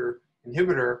receptor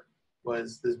inhibitor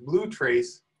was this blue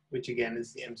trace, which again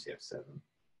is the MCF7.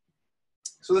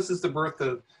 So this is the birth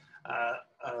of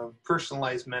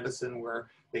personalized medicine, where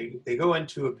they go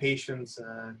into a patient's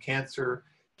cancer,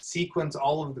 sequence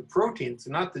all of the proteins,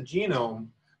 not the genome,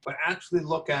 but actually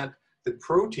look at the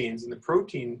proteins and the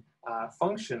protein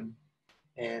function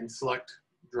and select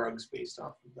drugs based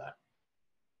off of that.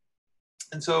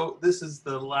 And so this is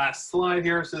the last slide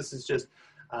here. So this is just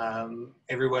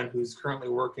everyone who's currently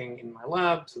working in my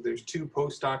lab. So there's 2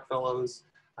 postdoc fellows,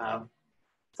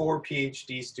 4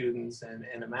 PhD students,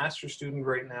 and a master's student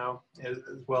right now, as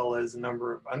well as a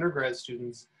number of undergrad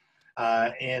students.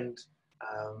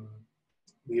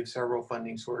 We have several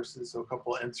funding sources, so a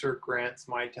couple of NSERC grants,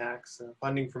 MyTax,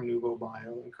 funding from Nuvo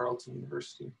Bio and Carleton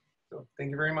University. So thank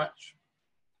you very much.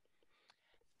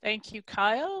 Thank you,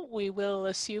 Kyle. We will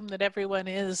assume that everyone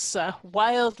is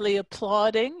wildly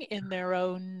applauding in their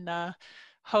own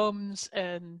homes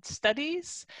and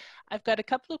studies. I've got a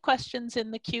couple of questions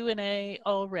in the Q&A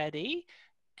already,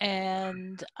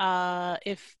 and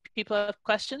if people have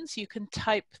questions, you can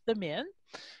type them in.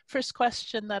 First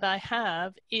question that I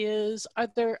have is, are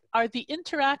the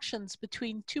interactions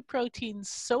between 2 proteins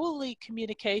solely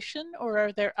communication, or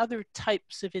are there other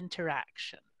types of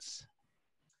interactions?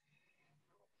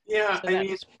 Yeah, So I that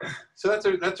mean, was so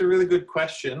that's a really good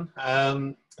question.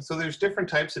 So there's different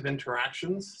types of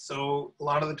interactions. So a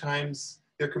lot of the times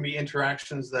there can be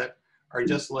interactions that are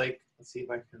just like, let's see if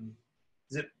I can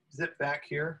zip back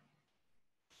here.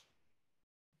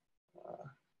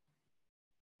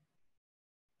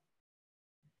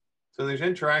 So there's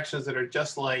interactions that are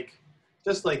just like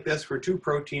this, where two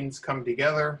proteins come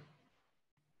together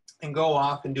and go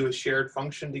off and do a shared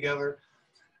function together.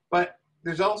 But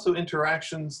there's also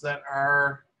interactions that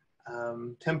are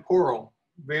temporal,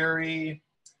 very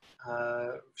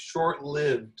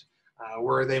short-lived,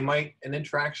 where an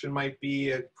interaction might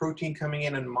be a protein coming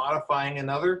in and modifying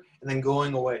another and then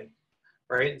going away,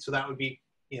 right? And so that would be,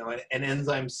 an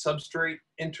enzyme substrate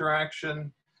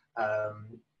interaction.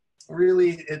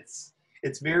 Really, it's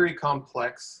very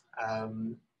complex.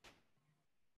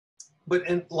 But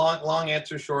in long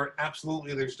answer short,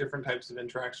 absolutely, there's different types of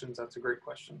interactions. That's a great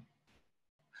question.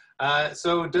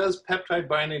 So does peptide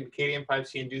binding to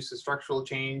KDM5C induce a structural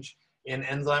change in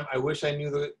enzyme? I wish I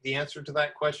knew the answer to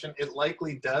that question. It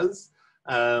likely does.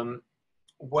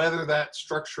 Whether that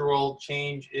structural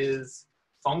change is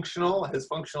has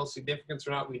functional significance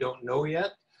or not, we don't know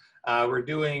yet. We're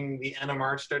doing the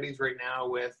NMR studies right now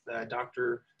with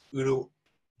Dr. Udo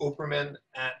Opperman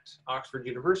at Oxford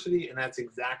University, and that's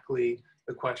exactly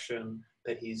the question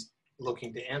that he's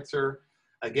looking to answer.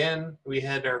 Again, we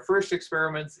had our first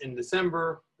experiments in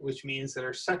December, which means that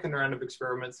our second round of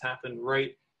experiments happened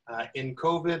right in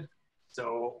COVID.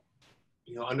 So,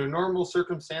 under normal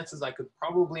circumstances, I could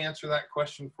probably answer that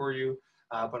question for you,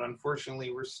 but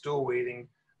unfortunately, we're still waiting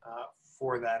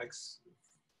for that,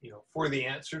 for the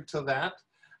answer to that.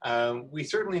 We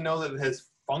certainly know that it has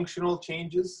functional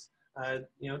changes,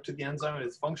 to the enzyme. It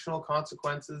has functional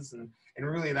consequences, and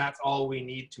really that's all we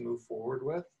need to move forward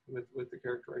with the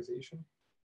characterization.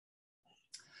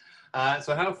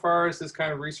 So how far is this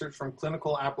kind of research from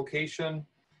clinical application?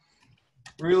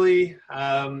 Really,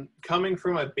 coming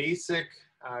from a basic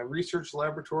research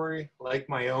laboratory like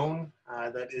my own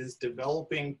that is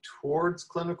developing towards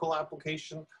clinical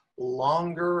application,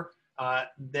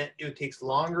 it takes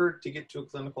longer to get to a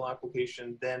clinical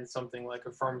application than something like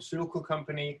a pharmaceutical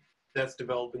company that's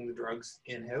developing the drugs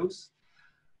in-house.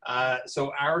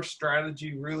 So our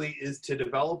strategy really is to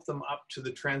develop them up to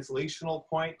the translational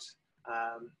point,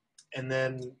 and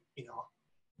then,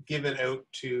 give it out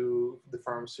to the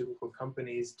pharmaceutical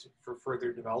companies for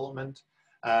further development.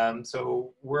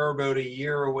 So we're about a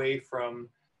year away from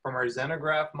our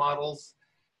xenograph models,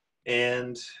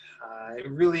 and it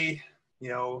really,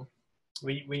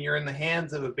 when you're in the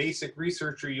hands of a basic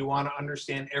researcher, you want to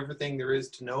understand everything there is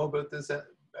to know about this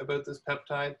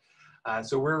peptide.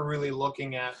 So we're really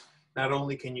looking at not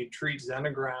only can you treat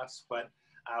xenographs, but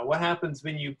what happens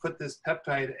when you put this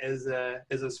peptide as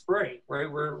a spray, right?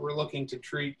 We're looking to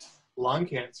treat lung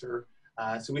cancer.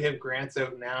 So we have grants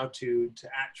out now to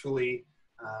actually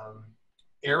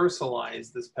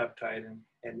aerosolize this peptide,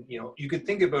 and you could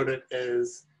think about it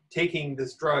as taking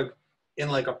this drug in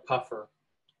like a puffer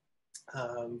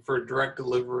for direct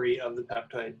delivery of the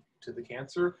peptide to the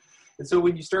cancer. And so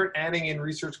when you start adding in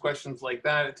research questions like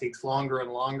that, it takes longer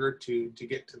and longer to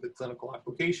get to the clinical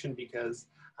application, because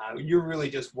you're really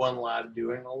just one lab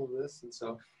doing all of this. And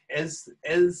so as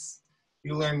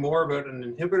you learn more about an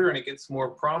inhibitor and it gets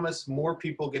more promise, more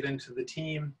people get into the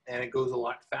team and it goes a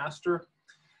lot faster.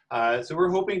 So we're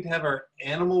hoping to have our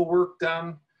animal work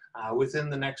done within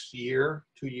the next year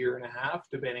to year and a half,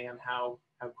 depending on how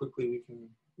quickly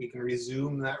we can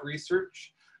resume that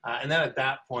research. And then at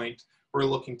that point, we're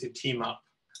looking to team up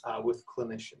with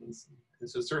clinicians. And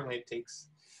so certainly it takes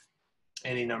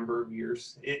any number of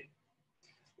years.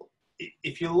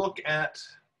 If you look at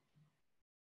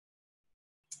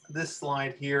this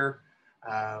slide here,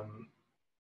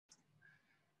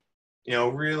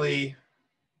 really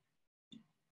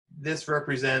this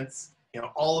represents,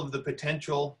 all of the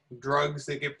potential drugs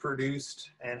that get produced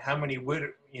and how many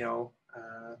would,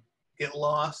 get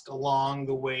lost along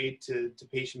the way to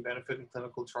patient benefit in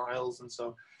clinical trials. And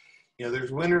so,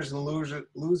 there's winners and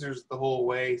losers the whole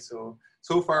way. So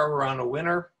far we're on a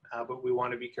winner, but we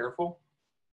want to be careful.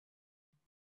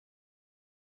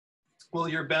 Will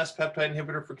your best peptide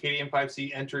inhibitor for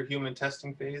KDM5C enter human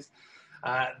testing phase?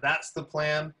 That's the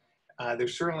plan.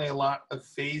 There's certainly a lot of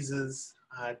phases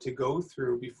to go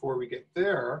through before we get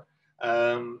there.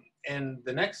 And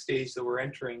the next stage that we're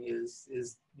entering is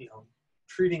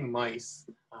treating mice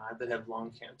that have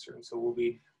lung cancer. And so we'll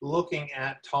be looking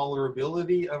at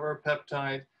tolerability of our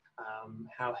peptide,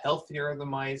 how healthy are the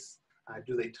mice,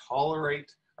 do they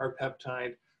tolerate our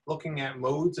peptide, looking at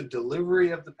modes of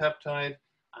delivery of the peptide.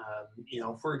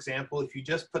 For example, if you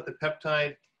just put the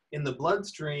peptide in the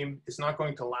bloodstream, it's not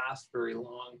going to last very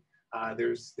long.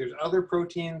 There's other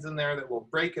proteins in there that will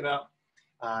break it up,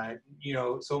 you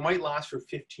know, so it might last for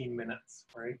 15 minutes,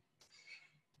 right?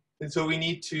 And so we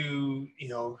need to, you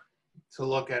know, to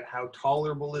look at how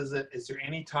tolerable is it? Is there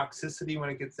any toxicity when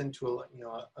it gets into a, you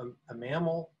know, a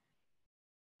mammal?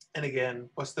 And again,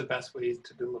 what's the best way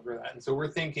to deliver that? And so we're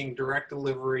thinking direct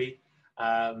delivery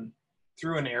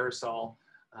through an aerosol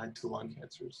to lung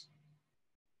cancers.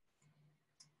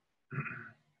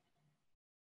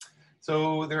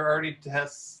 So there are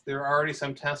already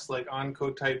some tests like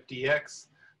Oncotype DX.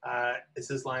 Is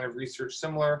this line of research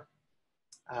similar?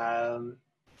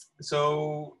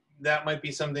 So that might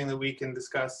be something that we can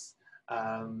discuss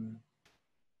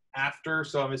after.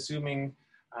 So I'm assuming,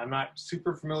 I'm not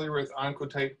super familiar with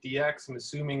Oncotype DX. I'm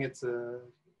assuming it's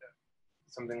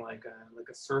something like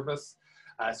a service.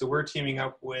 So we're teaming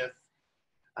up with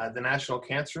the National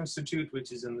Cancer Institute,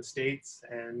 which is in the States,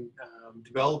 and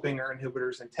developing our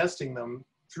inhibitors and testing them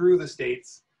through the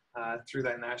States through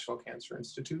that National Cancer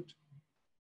Institute.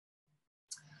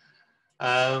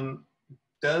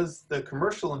 Does the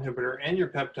commercial inhibitor and your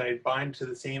peptide bind to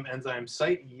the same enzyme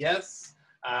site? Yes.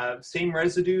 Same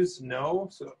residues? No.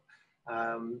 So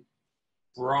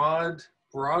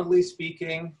broadly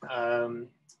speaking,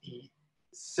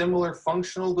 similar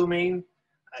functional domain,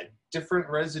 different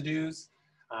residues.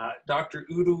 Dr.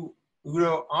 Udo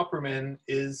Opperman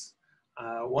is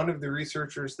one of the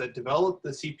researchers that developed the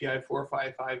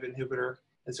CPI-455 inhibitor.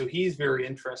 And so he's very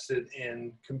interested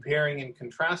in comparing and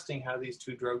contrasting how these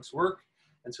two drugs work.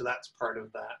 And so that's part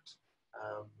of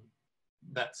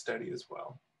that study as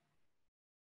well.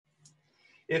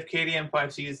 If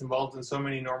KDM5C is involved in so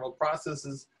many normal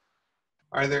processes,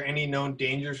 are there any known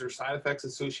dangers or side effects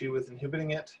associated with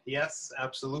inhibiting it? Yes,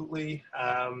 absolutely.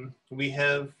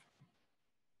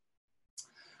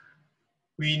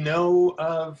 We know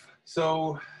of,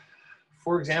 so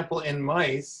for example, in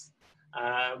mice,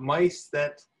 mice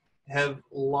that have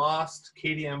lost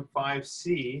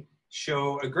KDM5C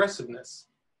show aggressiveness,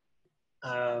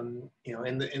 you know,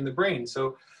 in the brain.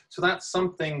 So that's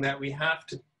something that we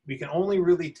can only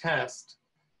really test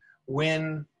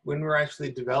when we're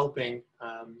actually developing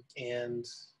and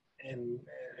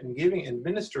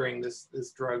administering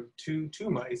this drug to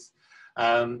mice.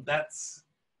 That's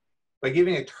by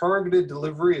giving a targeted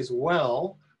delivery as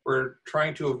well. We're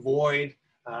trying to avoid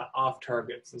off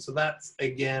targets, and so that's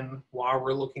again why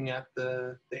we're looking at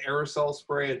the aerosol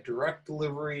spray, a direct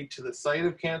delivery to the site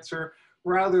of cancer,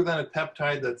 rather than a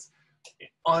peptide that's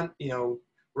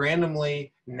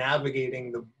randomly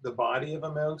navigating the body of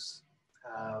a mouse.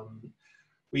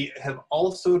 We have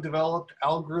also developed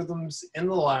algorithms in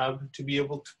the lab to be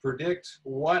able to predict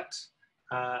what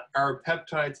our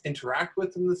peptides interact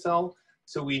with in the cell.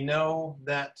 So we know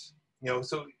that, you know,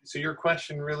 so your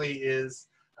question really is,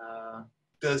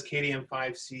 does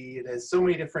KDM5C, it has so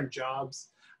many different jobs.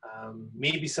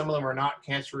 Maybe some of them are not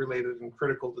cancer related and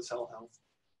critical to cell health.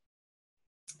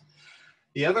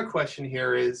 The other question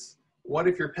here is, what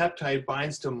if your peptide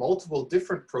binds to multiple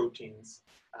different proteins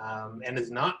and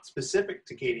is not specific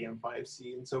to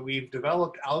KDM5C? And so we've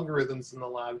developed algorithms in the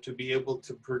lab to be able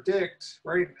to predict,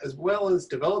 right, as well as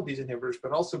develop these inhibitors,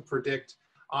 but also predict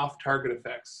off-target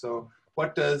effects. So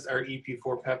what does our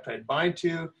EP4 peptide bind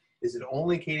to? Is it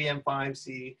only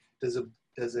KDM5C? Does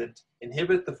it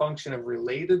inhibit the function of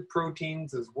related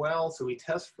proteins as well? So we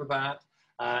test for that.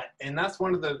 And that's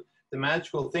one of the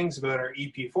magical things about our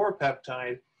EP4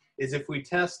 peptide is if we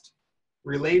test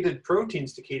related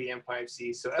proteins to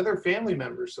KDM5C, so other family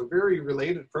members, so very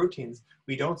related proteins,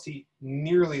 we don't see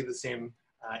nearly the same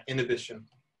inhibition.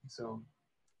 So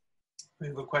we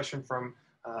have a question from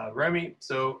Remy.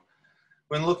 So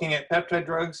when looking at peptide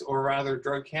drugs, or rather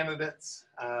drug candidates,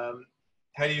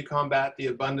 how do you combat the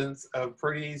abundance of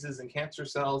proteases in cancer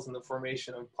cells and the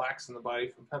formation of plaques in the body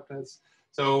from peptides?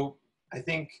 So I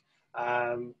think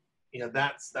you know,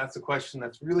 that's a question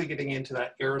that's really getting into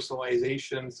that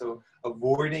aerosolization, so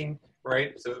avoiding,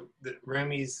 right? So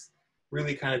Remy's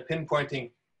really kind of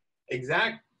pinpointing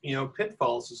exact, you know,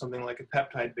 pitfalls of something like a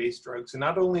peptide-based drug. So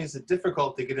not only is it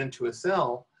difficult to get into a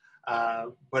cell,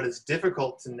 but it's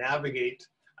difficult to navigate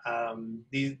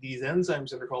these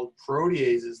enzymes that are called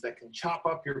proteases that can chop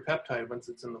up your peptide once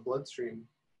it's in the bloodstream.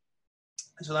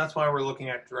 So that's why we're looking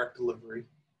at direct delivery.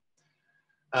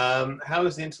 How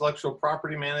is the intellectual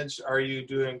property managed? Are you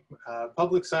doing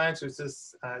public science, or is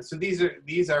this, so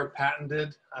these are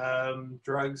patented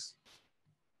drugs.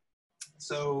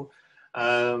 So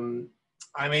I'm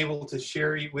able to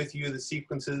share with you the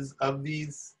sequences of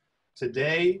these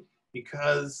today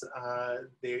because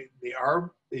they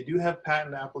do have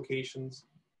patent applications.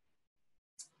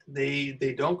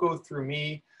 They don't go through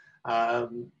me.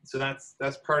 So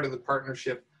that's part of the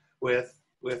partnership with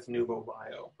Nuvo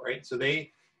Bio, right? So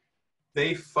they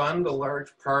fund a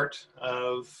large part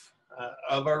of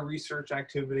our research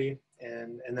activity,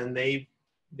 and then they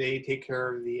take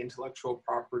care of the intellectual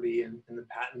property and the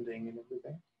patenting and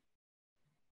everything.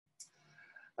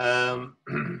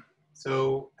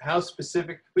 So how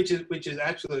specific, which is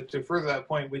actually, to further that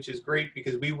point, which is great,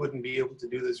 because we wouldn't be able to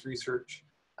do this research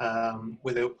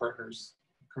without partners,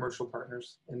 commercial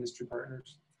partners, industry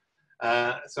partners.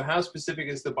 So how specific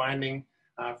is the binding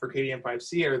for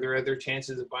KDM5C? Are there other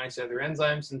chances of binding to other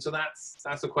enzymes? And so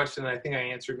that's a question that I think I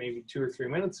answered maybe 2 or 3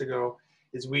 minutes ago,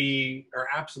 is we are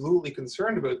absolutely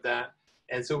concerned about that.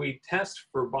 And so we test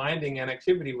for binding and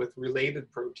activity with related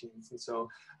proteins. And so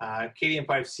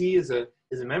KDM5C is a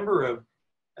member of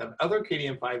other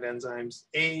KDM5 enzymes,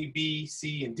 A, B,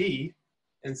 C, and D.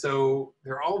 And so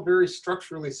they're all very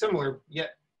structurally similar,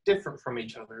 yet different from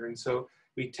each other. And so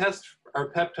we test our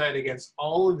peptide against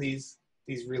all of these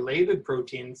related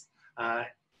proteins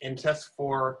and test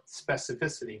for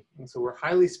specificity. And so we're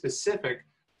highly specific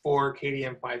for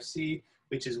KDM5C,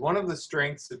 which is one of the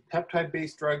strengths of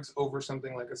peptide-based drugs over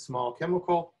something like a small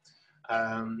chemical.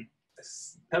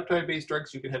 Peptide-based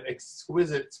drugs, you can have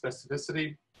exquisite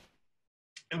specificity.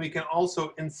 And we can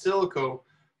also in silico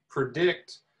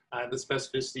predict the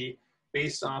specificity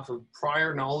based off of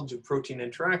prior knowledge of protein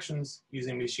interactions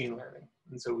using machine learning.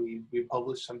 And so we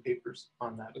published some papers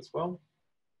on that as well.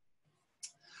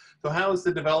 So how is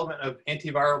the development of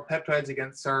antiviral peptides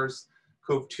against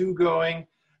SARS-CoV-2 going?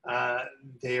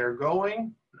 They are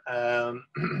going. Of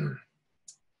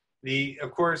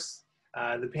course,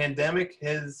 the pandemic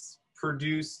has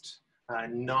produced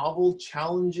novel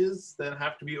challenges that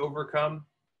have to be overcome.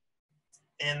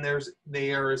 And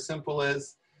they are as simple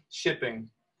as shipping,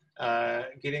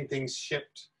 getting things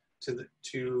shipped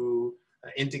into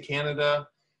Canada,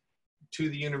 to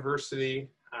the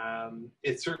university.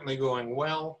 It's certainly going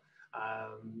well.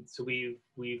 So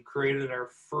we've created our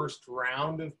first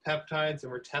round of peptides,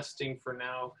 and we're testing for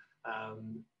now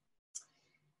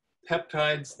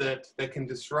peptides that can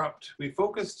disrupt. We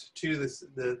focused to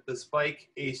the spike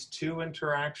ACE2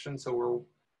 interaction. So we're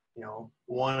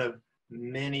one of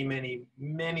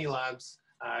many labs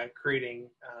creating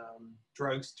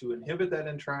drugs to inhibit that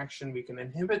interaction. We can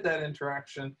inhibit that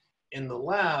interaction in the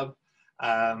lab,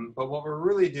 but what we're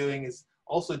really doing is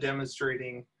also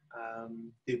demonstrating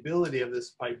the ability of this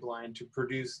pipeline to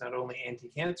produce not only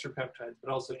anti-cancer peptides,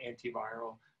 but also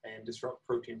antiviral and disrupt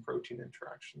protein-protein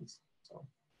interactions. So,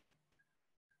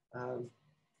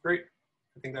 great.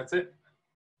 I think that's it.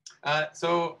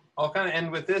 So I'll kind of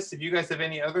end with this. If you guys have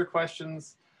any other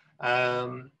questions,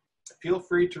 feel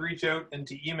free to reach out and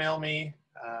to email me.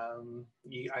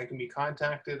 I can be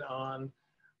contacted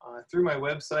through my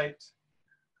website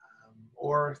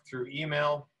or through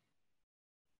email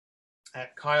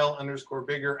at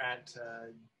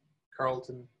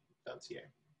kyle_biggar@carleton.ca.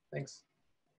 Thanks.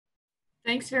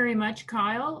 Thanks very much,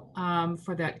 Kyle,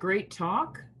 for that great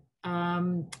talk.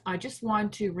 I just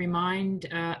want to remind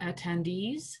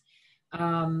attendees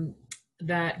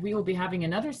that we will be having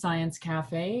another Science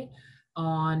Cafe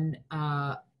on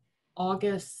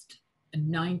August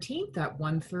 19th at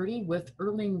 1:30 with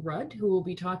Erling Rudd, who will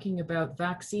be talking about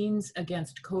vaccines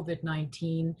against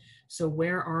COVID-19. So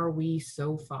where are we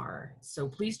so far? So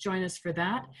please join us for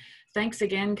that. Thanks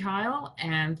again, Kyle,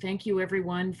 and thank you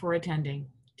everyone for attending.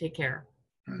 Take care.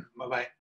 Bye-bye.